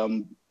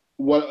from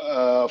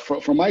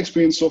my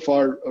experience so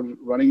far,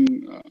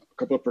 running a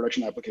couple of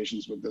production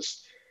applications with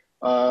this,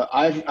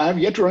 I have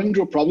yet to run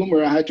into a problem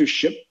where I had to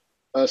ship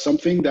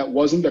something that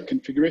wasn't a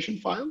configuration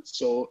file.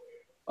 So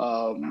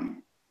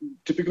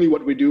typically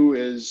what we do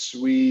is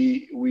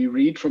we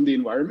read from the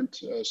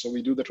environment. So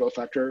we do the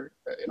 12-factor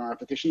in our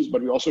applications,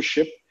 but we also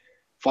ship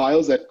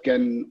files that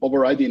can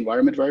override the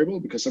environment variable,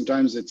 because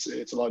sometimes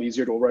it's a lot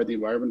easier to override the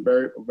environment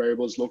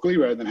variables locally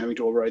rather than having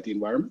to override the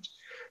environment.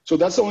 So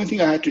that's the only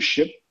thing I had to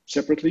ship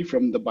separately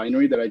from the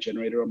binary that I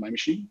generated on my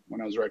machine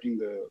when I was writing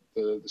the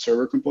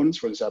server components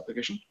for this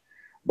application.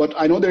 But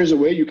I know there's a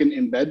way you can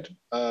embed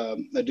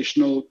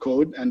additional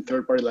code and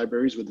third-party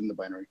libraries within the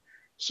binary.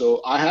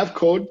 So I have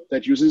code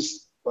that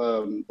uses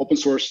open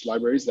source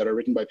libraries that are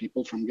written by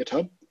people from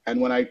GitHub. And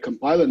when I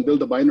compile and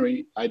build a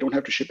binary, I don't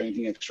have to ship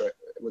anything extra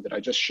with it. I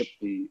just ship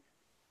the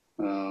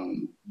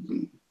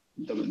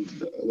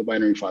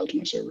binary file to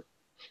my server.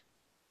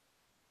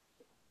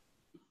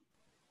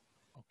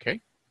 Okay.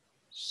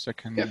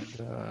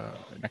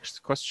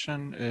 Next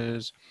question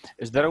is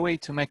there a way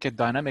to make it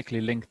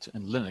dynamically linked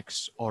in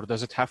Linux, or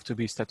does it have to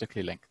be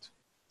statically linked?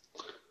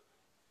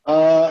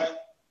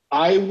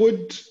 I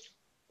would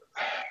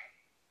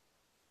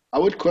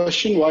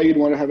question why you'd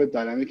want to have it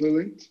dynamically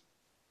linked.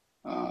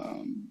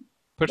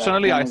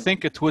 Personally, I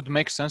think it would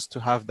make sense to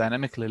have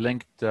dynamically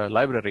linked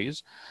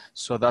libraries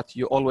so that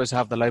you always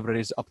have the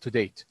libraries up to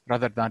date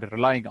rather than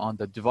relying on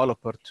the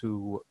developer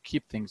to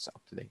keep things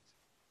up to date.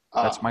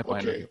 That's my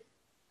point of view.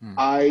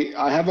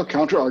 I have a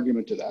counter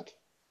argument to that.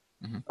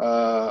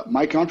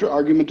 My counter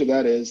argument to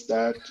that is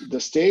that the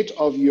state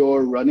of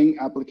your running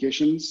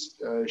applications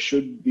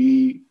should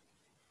be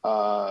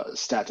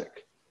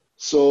static.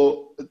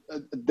 So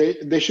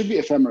they should be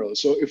ephemeral.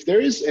 So if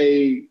there is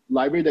a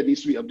library that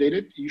needs to be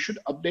updated, you should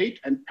update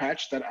and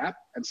patch that app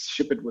and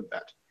ship it with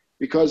that.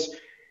 Because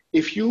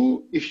if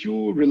you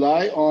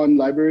rely on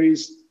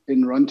libraries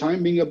in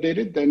runtime being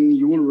updated, then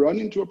you will run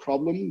into a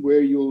problem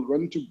where you'll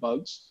run into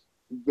bugs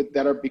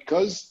that are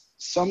because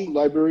some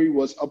library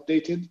was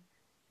updated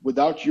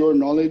without your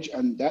knowledge,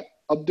 and that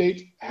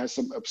update has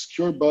some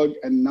obscure bug,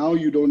 and now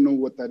you don't know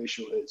what that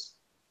issue is.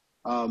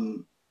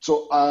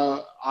 So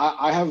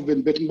I have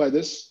been bitten by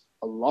this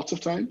a lot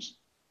of times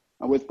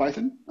with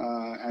Python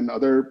and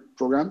other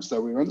programs that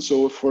we run.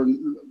 So for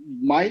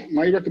my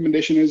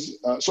recommendation is,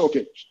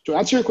 to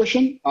answer your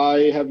question,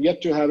 I have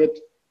yet to have it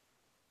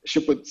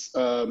ship with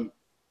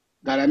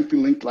dynamically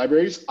linked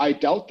libraries. I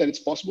doubt that it's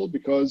possible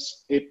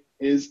because it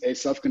is a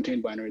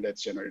self-contained binary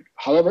that's generated.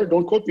 However,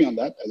 don't quote me on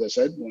that. As I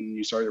said, when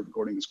you started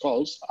recording these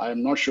calls,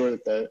 I'm not sure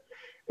if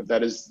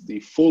that is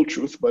the full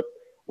truth, but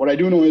what I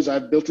do know is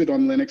I've built it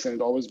on Linux and it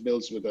always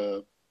builds with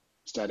a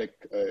static,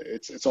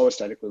 it's always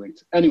statically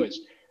linked. Anyways,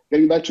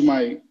 getting back to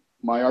my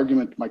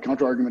argument, my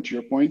counter argument to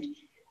your point,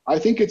 I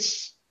think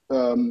it's,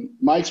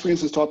 my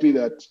experience has taught me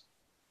that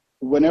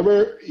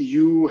whenever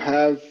you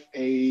have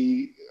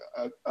a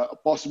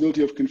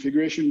possibility of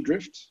configuration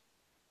drift,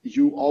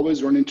 you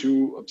always run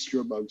into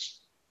obscure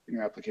bugs in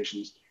your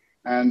applications.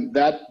 And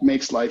that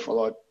makes life a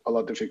lot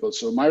difficult.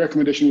 So my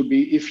recommendation would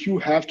be, if you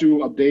have to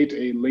update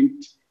a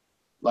linked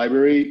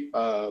library,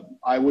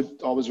 I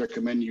would always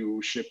recommend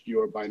you ship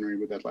your binary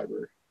with that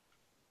library.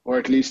 Or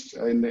at least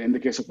in the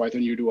case of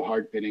Python, you do a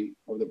hard pinning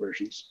of the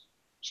versions.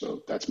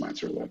 So that's my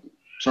answer to that.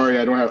 Sorry,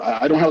 I don't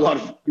have a lot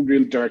of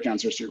real direct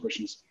answers to your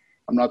questions.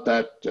 I'm not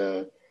that,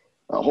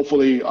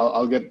 hopefully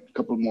I'll get a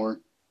couple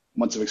more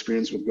months of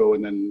experience with Go,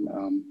 and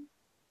then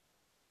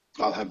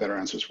I'll have better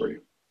answers for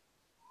you.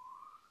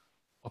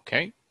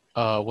 Okay.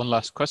 One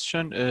last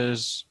question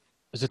is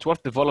it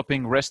worth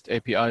developing REST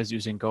APIs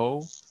using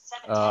Go?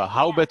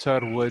 How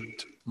better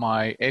would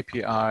my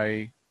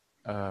API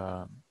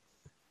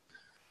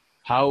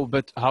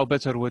how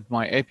better would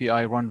my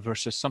API run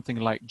versus something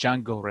like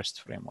Django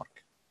REST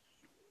framework?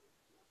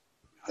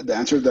 The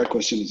answer to that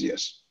question is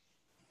yes.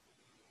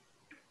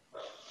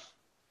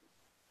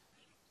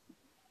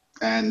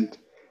 And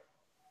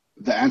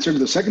the answer to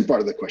the second part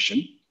of the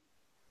question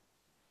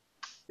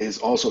is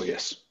also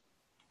yes.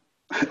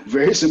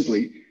 Very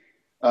simply,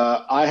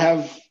 I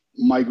have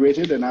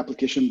migrated an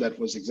application that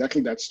was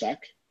exactly that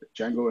stack,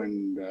 Django,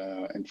 and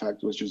in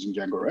fact was using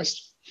Django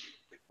REST,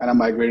 and I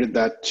migrated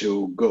that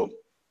to Go.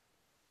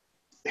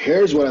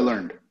 Here's what I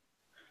learned.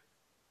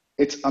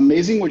 It's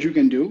amazing what you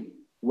can do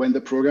when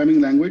the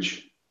programming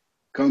language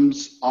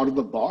comes out of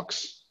the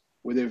box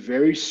with a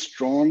very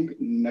strong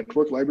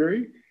network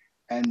library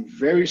and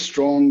very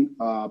strong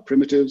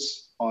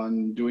primitives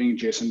on doing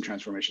JSON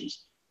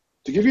transformations.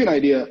 To give you an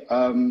idea,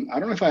 I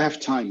don't know if I have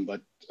time, but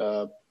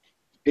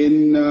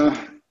in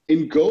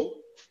Go,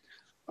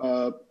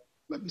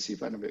 let me see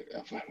if I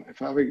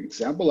have an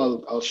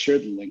example. I'll share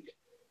the link.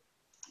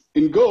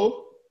 In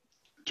Go,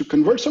 to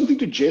convert something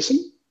to JSON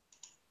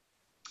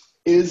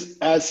is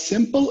as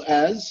simple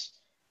as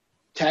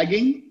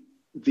tagging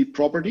the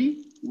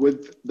property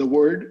with the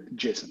word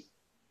JSON.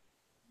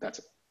 That's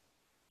it.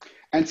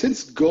 And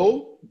since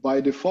Go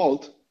by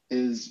default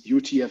is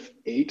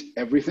UTF-8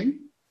 everything,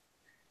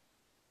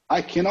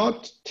 I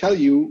cannot tell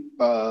you.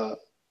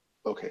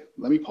 Okay,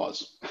 let me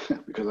pause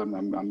because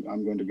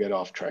I'm going to get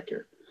off track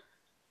here.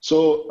 So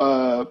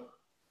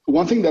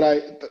one thing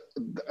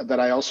that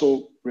I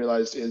also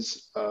realized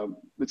is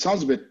it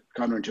sounds a bit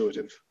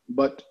counterintuitive,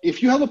 but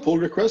if you have a pull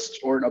request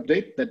or an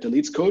update that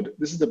deletes code,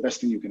 this is the best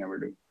thing you can ever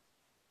do,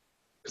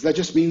 because that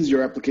just means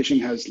your application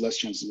has less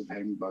chances of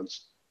having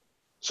bugs.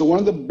 So one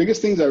of the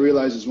biggest things I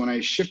realized is when I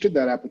shifted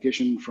that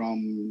application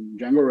from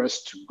Django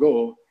REST to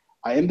Go,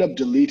 I ended up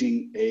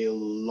deleting a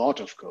lot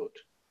of code.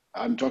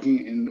 I'm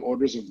talking in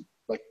orders of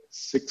like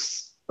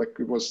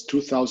it was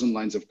 2,000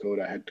 lines of code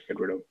I had to get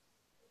rid of,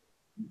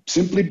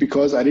 simply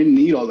because I didn't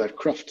need all that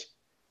cruft.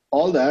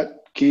 All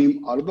that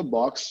came out of the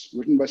box,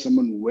 written by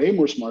someone way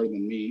more smarter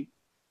than me,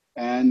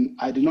 and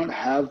I did not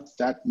have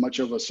that much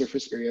of a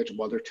surface area to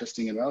bother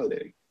testing and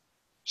validating.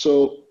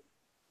 So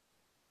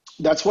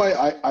that's why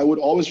I would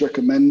always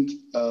recommend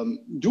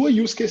do a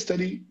use case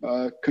study,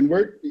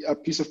 convert a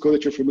piece of code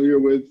that you're familiar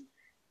with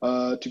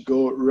to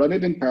Go, run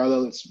it in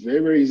parallel. It's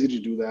very, very easy to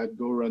do that.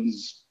 Go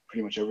runs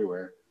pretty much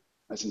everywhere.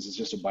 And since it's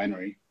just a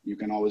binary, you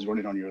can always run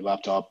it on your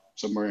laptop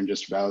somewhere and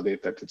just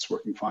validate that it's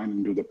working fine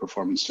and do the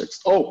performance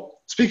checks. Oh,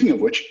 speaking of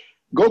which,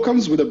 Go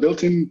comes with a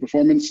built-in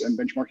performance and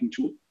benchmarking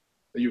tool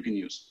that you can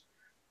use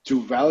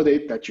to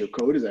validate that your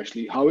code is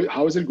actually,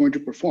 how is it going to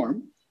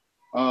perform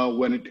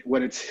when it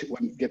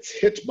gets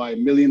hit by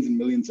millions and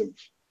millions of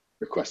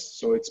requests.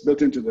 So it's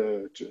built into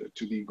the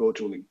Go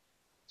tooling.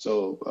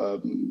 So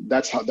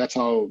that's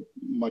how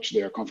much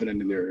they are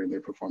confident in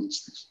their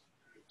performance things.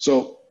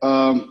 So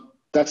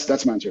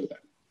that's my answer to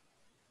that.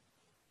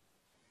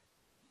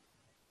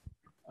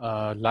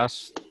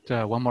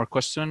 One more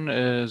question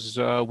is,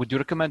 would you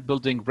recommend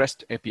building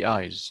REST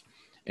APIs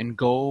in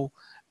Go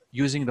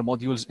using the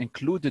modules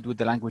included with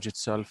the language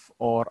itself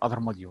or other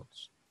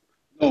modules?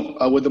 No,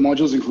 with the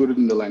modules included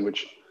in the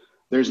language.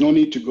 There's no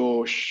need to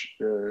go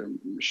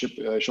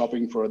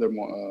shopping for other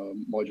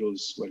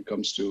modules when it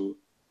comes to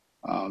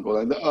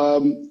Golang.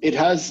 It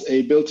has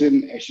a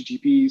built-in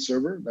HTTP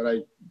server that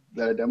I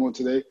demoed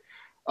today.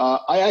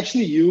 I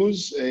actually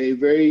use a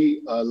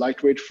very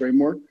lightweight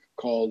framework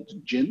called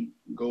Gin.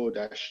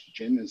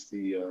 Go-Gin is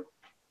the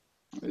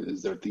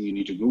thing you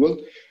need to Google.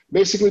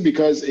 Basically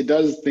because it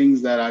does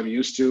things that I'm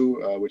used to,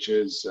 which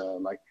is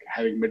like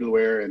having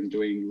middleware and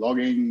doing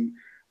logging,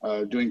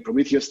 doing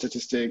Prometheus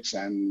statistics,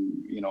 and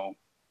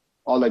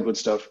all that good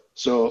stuff.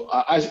 So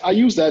I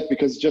use that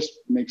because it just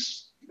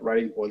makes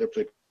writing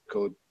boilerplate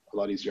code a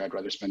lot easier. I'd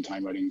rather spend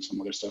time writing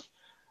some other stuff.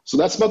 So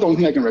that's about the only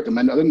thing I can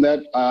recommend. Other than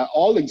that,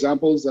 all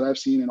examples that I've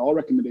seen and all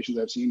recommendations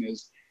I've seen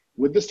is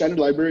with the standard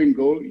library in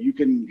Go, you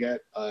can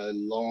get a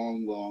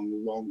long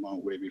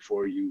way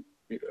before you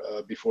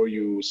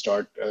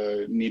start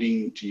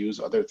needing to use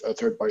other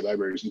third-party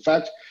libraries. In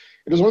fact,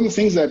 it was one of the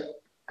things that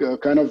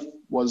kind of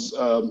was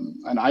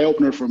an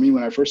eye-opener for me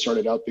when I first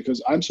started out, because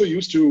I'm so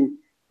used to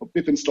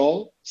pip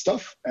install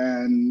stuff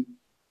and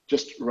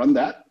just run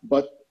that.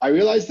 But I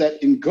realized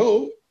that in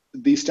Go,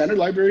 the standard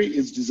library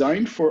is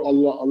designed for a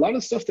lot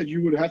of stuff that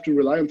you would have to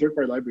rely on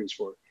third-party libraries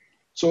for.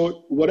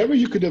 So whatever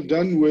you could have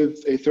done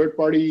with a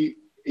third-party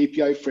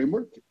API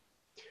framework,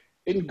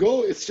 in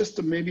Go, it's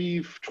just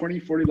maybe 20,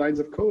 40 lines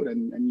of code,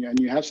 and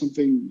you have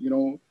something,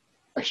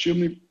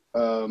 extremely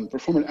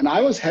performant. And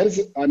I was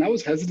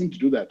hesitant to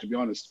do that, to be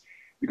honest,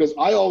 because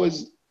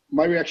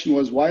my reaction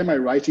was, why am I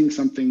writing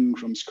something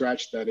from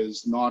scratch that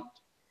is not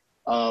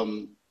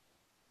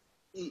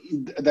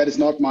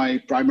my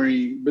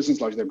primary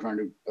business logic that I'm trying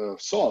to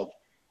solve?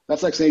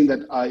 That's like saying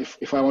that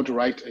if I want to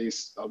write a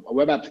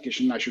web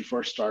application, I should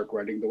first start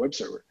writing the web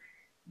server.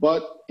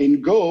 But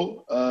in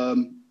Go,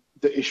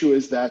 the issue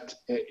is that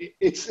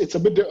it's a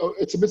bit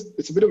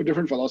of a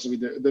different philosophy.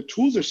 The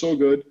tools are so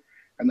good,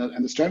 and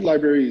the standard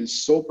library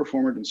is so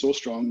performant and so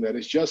strong that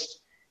it's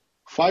just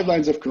 5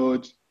 lines of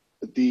code.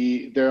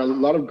 There are a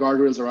lot of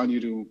guardrails around you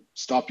to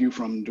stop you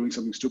from doing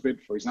something stupid.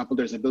 For example,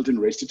 there's a built-in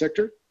race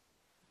detector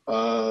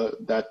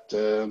that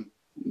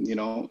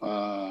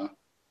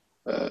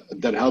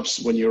helps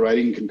when you're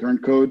writing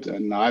concurrent code.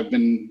 And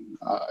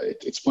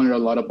it's pointed out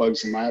a lot of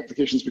bugs in my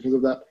applications because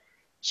of that.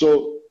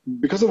 So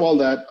because of all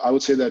that, I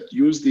would say that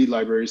use the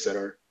libraries that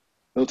are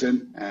built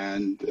in,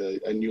 and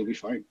you'll be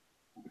fine.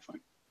 You'll be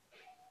fine.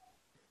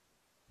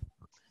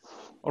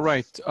 All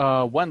right.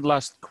 One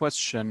last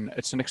question.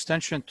 It's an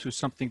extension to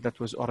something that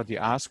was already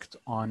asked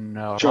on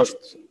Sure.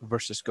 Rust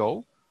versus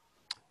Go.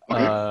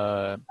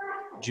 Okay.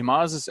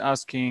 Jimaz is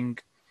asking,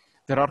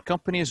 There are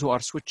companies who are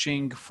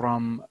switching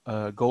from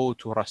Go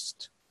to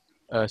Rust,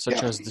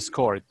 such Yeah. as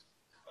Discord.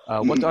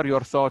 What are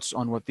your thoughts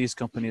on what these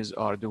companies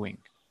are doing?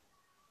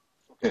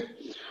 Okay.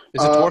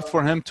 Is it worth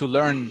for him to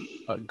learn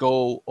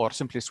Go or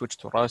simply switch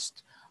to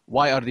Rust?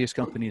 Why are these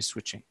companies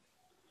switching?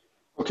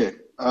 Okay.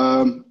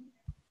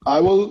 I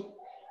will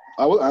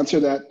answer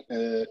that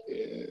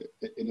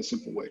in a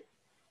simple way.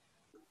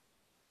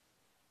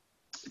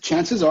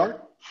 Chances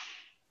are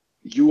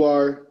you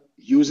are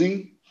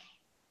using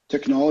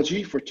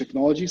technology for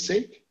technology's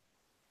sake,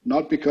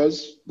 not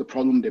because the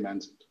problem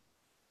demands it.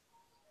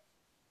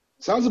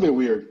 Sounds a bit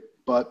weird,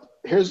 but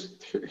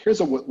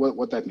here's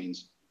what that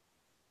means.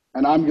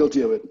 And I'm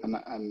guilty of it, and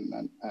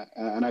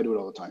I do it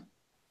all the time.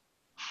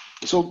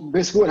 So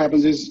basically what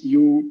happens is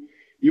you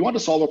want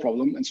to solve a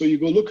problem, and so you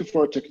go look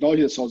for a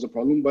technology that solves the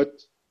problem,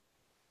 but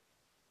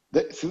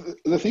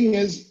the thing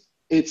is,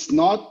 it's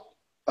not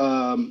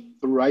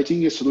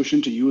writing a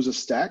solution to use a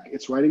stack,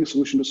 it's writing a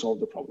solution to solve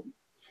the problem.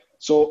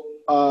 So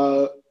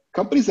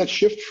companies that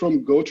shift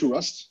from Go to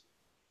Rust,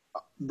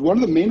 one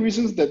of the main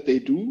reasons that they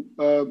do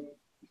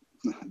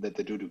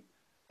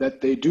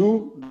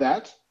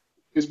that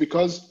is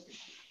because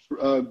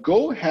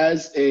Go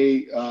has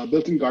a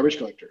built-in garbage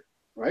collector,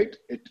 right?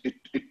 It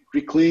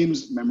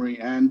reclaims memory,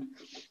 and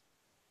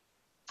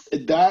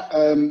that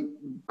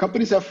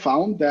companies have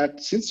found that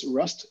since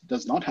Rust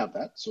does not have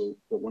that, so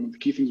one of the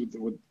key things with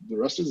the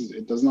Rust is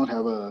it does not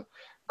have a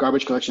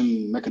garbage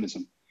collection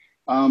mechanism.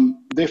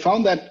 They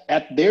found that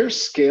at their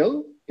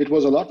scale, it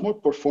was a lot more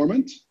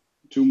performant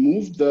to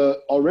move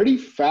the already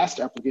fast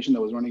application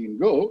that was running in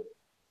Go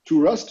to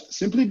Rust,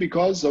 simply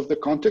because of the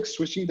context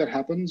switching that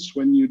happens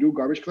when you do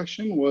garbage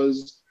collection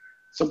was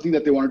something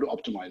that they wanted to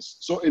optimize.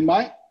 So in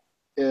my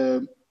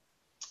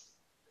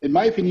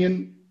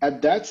opinion,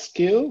 at that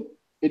scale,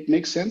 it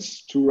makes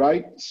sense to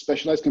write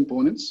specialized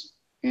components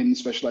in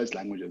specialized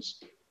languages.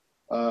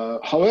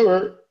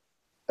 However,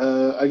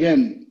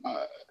 again,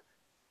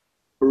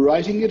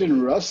 writing it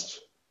in Rust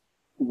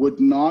would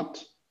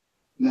not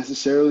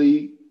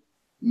necessarily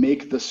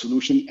make the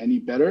solution any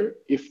better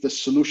if the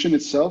solution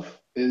itself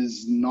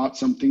is not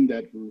something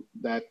that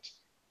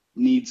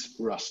needs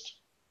Rust,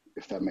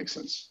 if that makes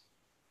sense.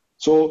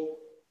 So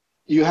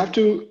you have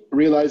to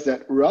realize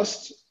that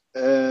Rust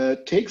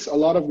takes a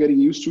lot of getting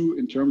used to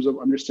in terms of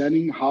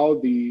understanding how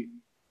the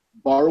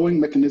borrowing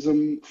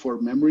mechanism for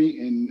memory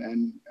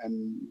and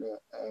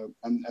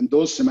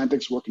those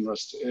semantics work in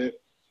Rust.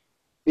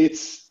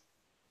 It's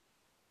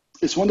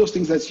one of those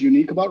things that's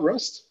unique about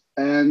Rust,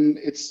 and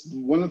it's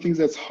one of the things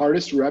that's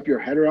hardest to wrap your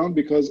head around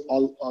because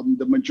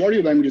the majority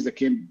of languages that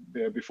came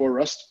before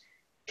Rust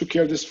took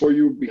care of this for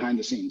you behind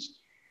the scenes.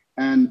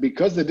 And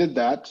because they did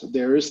that,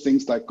 there is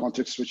things like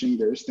context switching,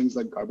 there is things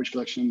like garbage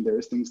collection, there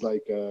is things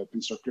like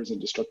constructors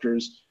and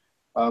destructors.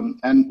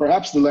 And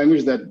perhaps the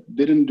language that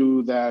didn't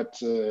do that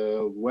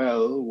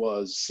well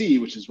was C,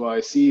 which is why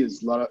C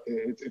is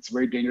it's a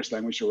very dangerous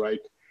language to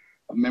write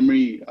a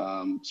memory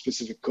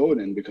specific code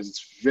in, because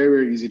it's very,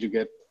 very easy to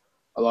get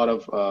a lot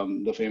of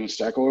the famous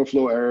stack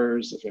overflow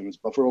errors, the famous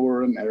buffer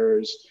overrun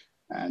errors,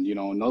 and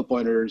null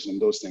pointers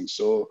and those things.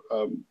 So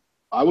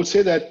I would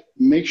say that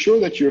make sure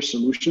that your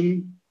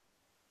solution,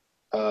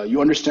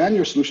 you understand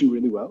your solution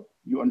really well,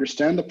 you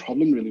understand the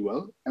problem really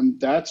well, and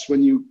that's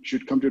when you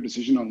should come to a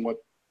decision on what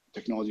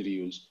technology to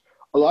use.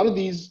 A lot of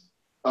these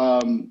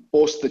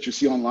posts that you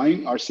see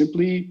online are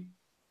simply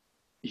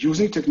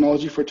using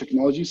technology for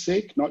technology's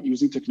sake, not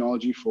using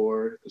technology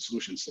for the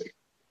solution's sake.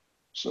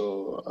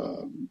 So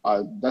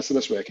that's the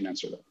best way I can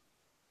answer that.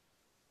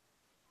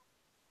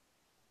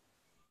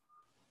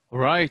 All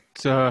right.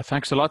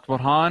 Thanks a lot,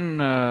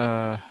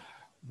 Burhan.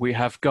 We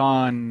have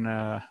gone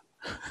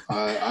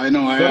I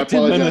know, I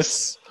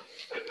apologize.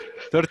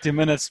 30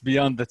 minutes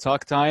beyond the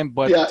talk time,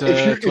 but yeah,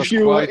 if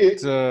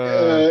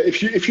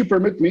you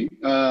permit me,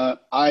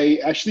 I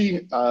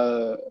actually,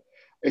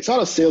 it's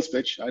not a sales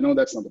pitch. I know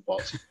that's not the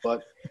policy,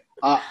 but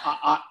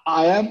I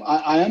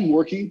am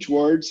working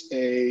towards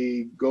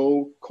a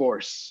Go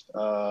course.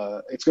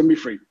 It's going to be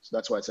free, so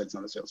that's why I said it's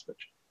not a sales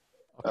pitch.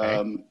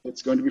 Okay.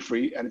 It's going to be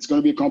free, and it's going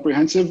to be a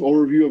comprehensive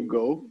overview of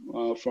Go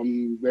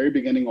from very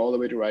beginning all the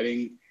way to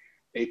writing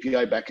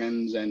API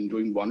backends and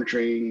doing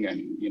monitoring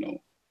and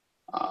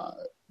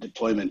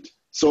deployment.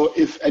 So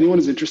if anyone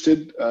is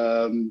interested,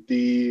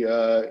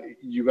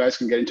 you guys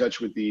can get in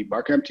touch with the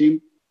BarCamp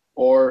team,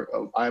 or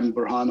I'm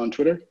Burhan on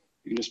Twitter.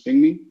 You can just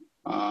ping me,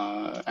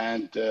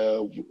 and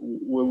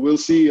we'll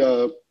see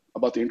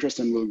about the interest,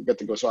 and we'll get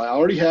to go. So I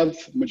already have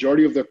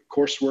majority of the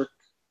coursework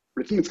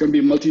written. It's going to be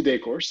a multi-day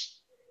course,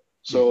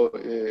 so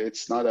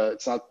it's not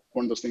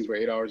one of those things where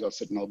 8 hours I'll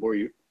sit and I'll bore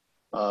you.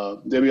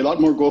 There'll be a lot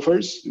more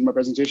gophers in my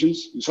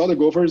presentations. You saw the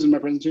gophers in my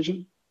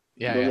presentation?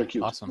 Yeah, those are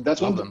cute. Awesome.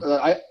 That's one.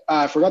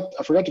 I forgot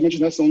to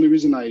mention that's the only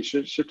reason I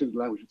shifted the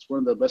language. It's one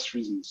of the best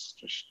reasons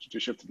to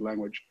shift the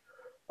language.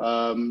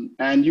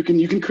 And you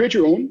can create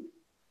your own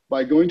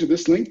by going to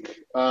this link.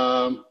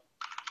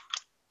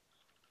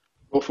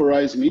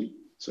 Gopherize me.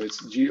 So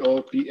it's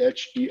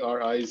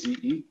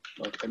GOPHERIZE.me.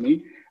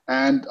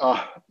 And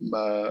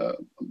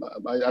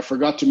I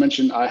forgot to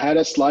mention, I had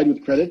a slide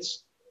with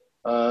credits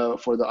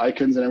for the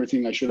icons and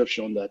everything. I should have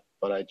shown that,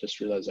 but I just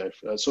realized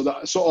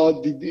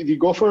the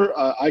Gopher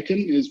icon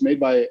is made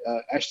by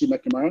Ashley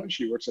McNamara.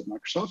 She works at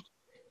Microsoft.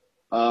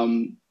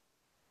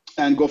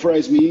 And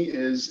Gopherize Me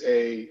is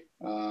a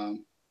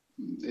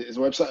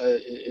website,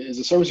 is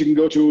a service you can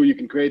go to. You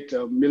can create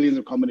millions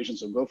of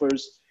combinations of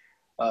Gophers.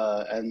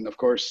 And of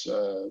course,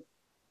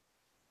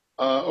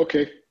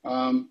 okay.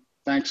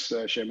 Thanks,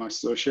 Shema.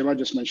 So Shema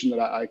just mentioned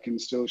that I can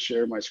still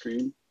share my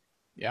screen.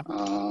 Yeah.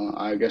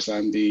 I guess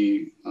I'm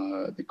the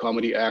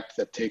comedy act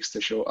that takes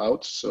the show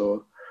out.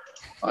 So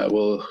I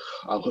will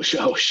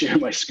share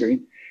my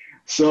screen.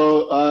 So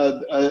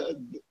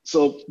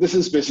so this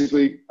is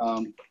basically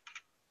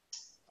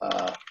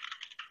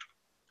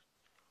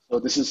so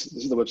this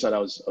is the website I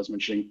was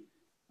mentioning.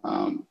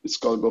 It's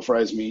called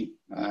Gopherize Me,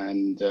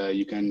 and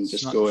you can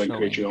just go and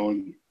create your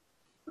own.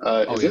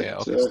 Oh yeah,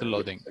 okay, it's still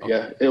loading. Okay.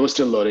 Yeah, it was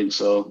still loading.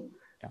 So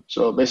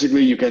so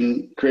basically, you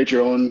can create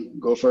your own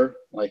Gopher,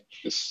 like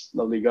this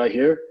lovely guy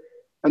here,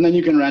 and then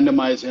you can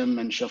randomize him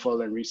and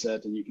shuffle and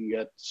reset, and you can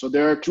get. So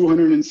there are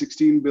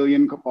 216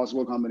 billion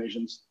possible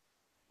combinations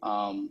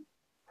of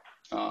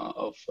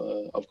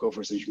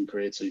Gophers that you can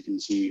create. So you can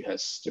see it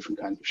has different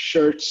kinds of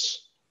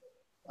shirts,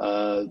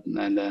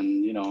 and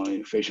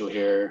then facial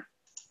hair,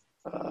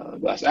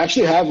 glass. I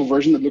actually have a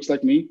version that looks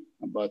like me,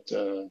 but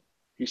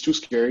he's too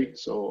scary,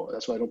 so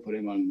that's why I don't put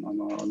him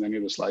on any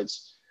of the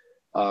slides.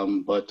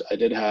 But I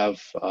did have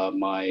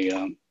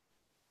my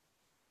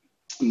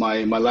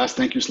last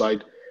thank you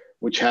slide,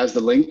 which has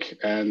the link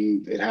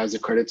and it has the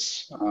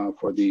credits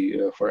for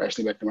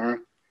Ashley McNamara,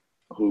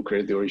 who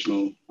created the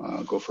original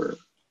Gopher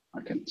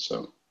icon.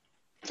 So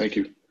thank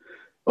you.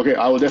 Okay,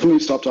 I will definitely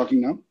stop talking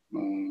now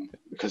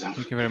because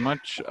thank you very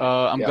much.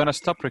 I'm gonna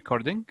stop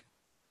recording.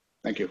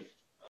 Thank you.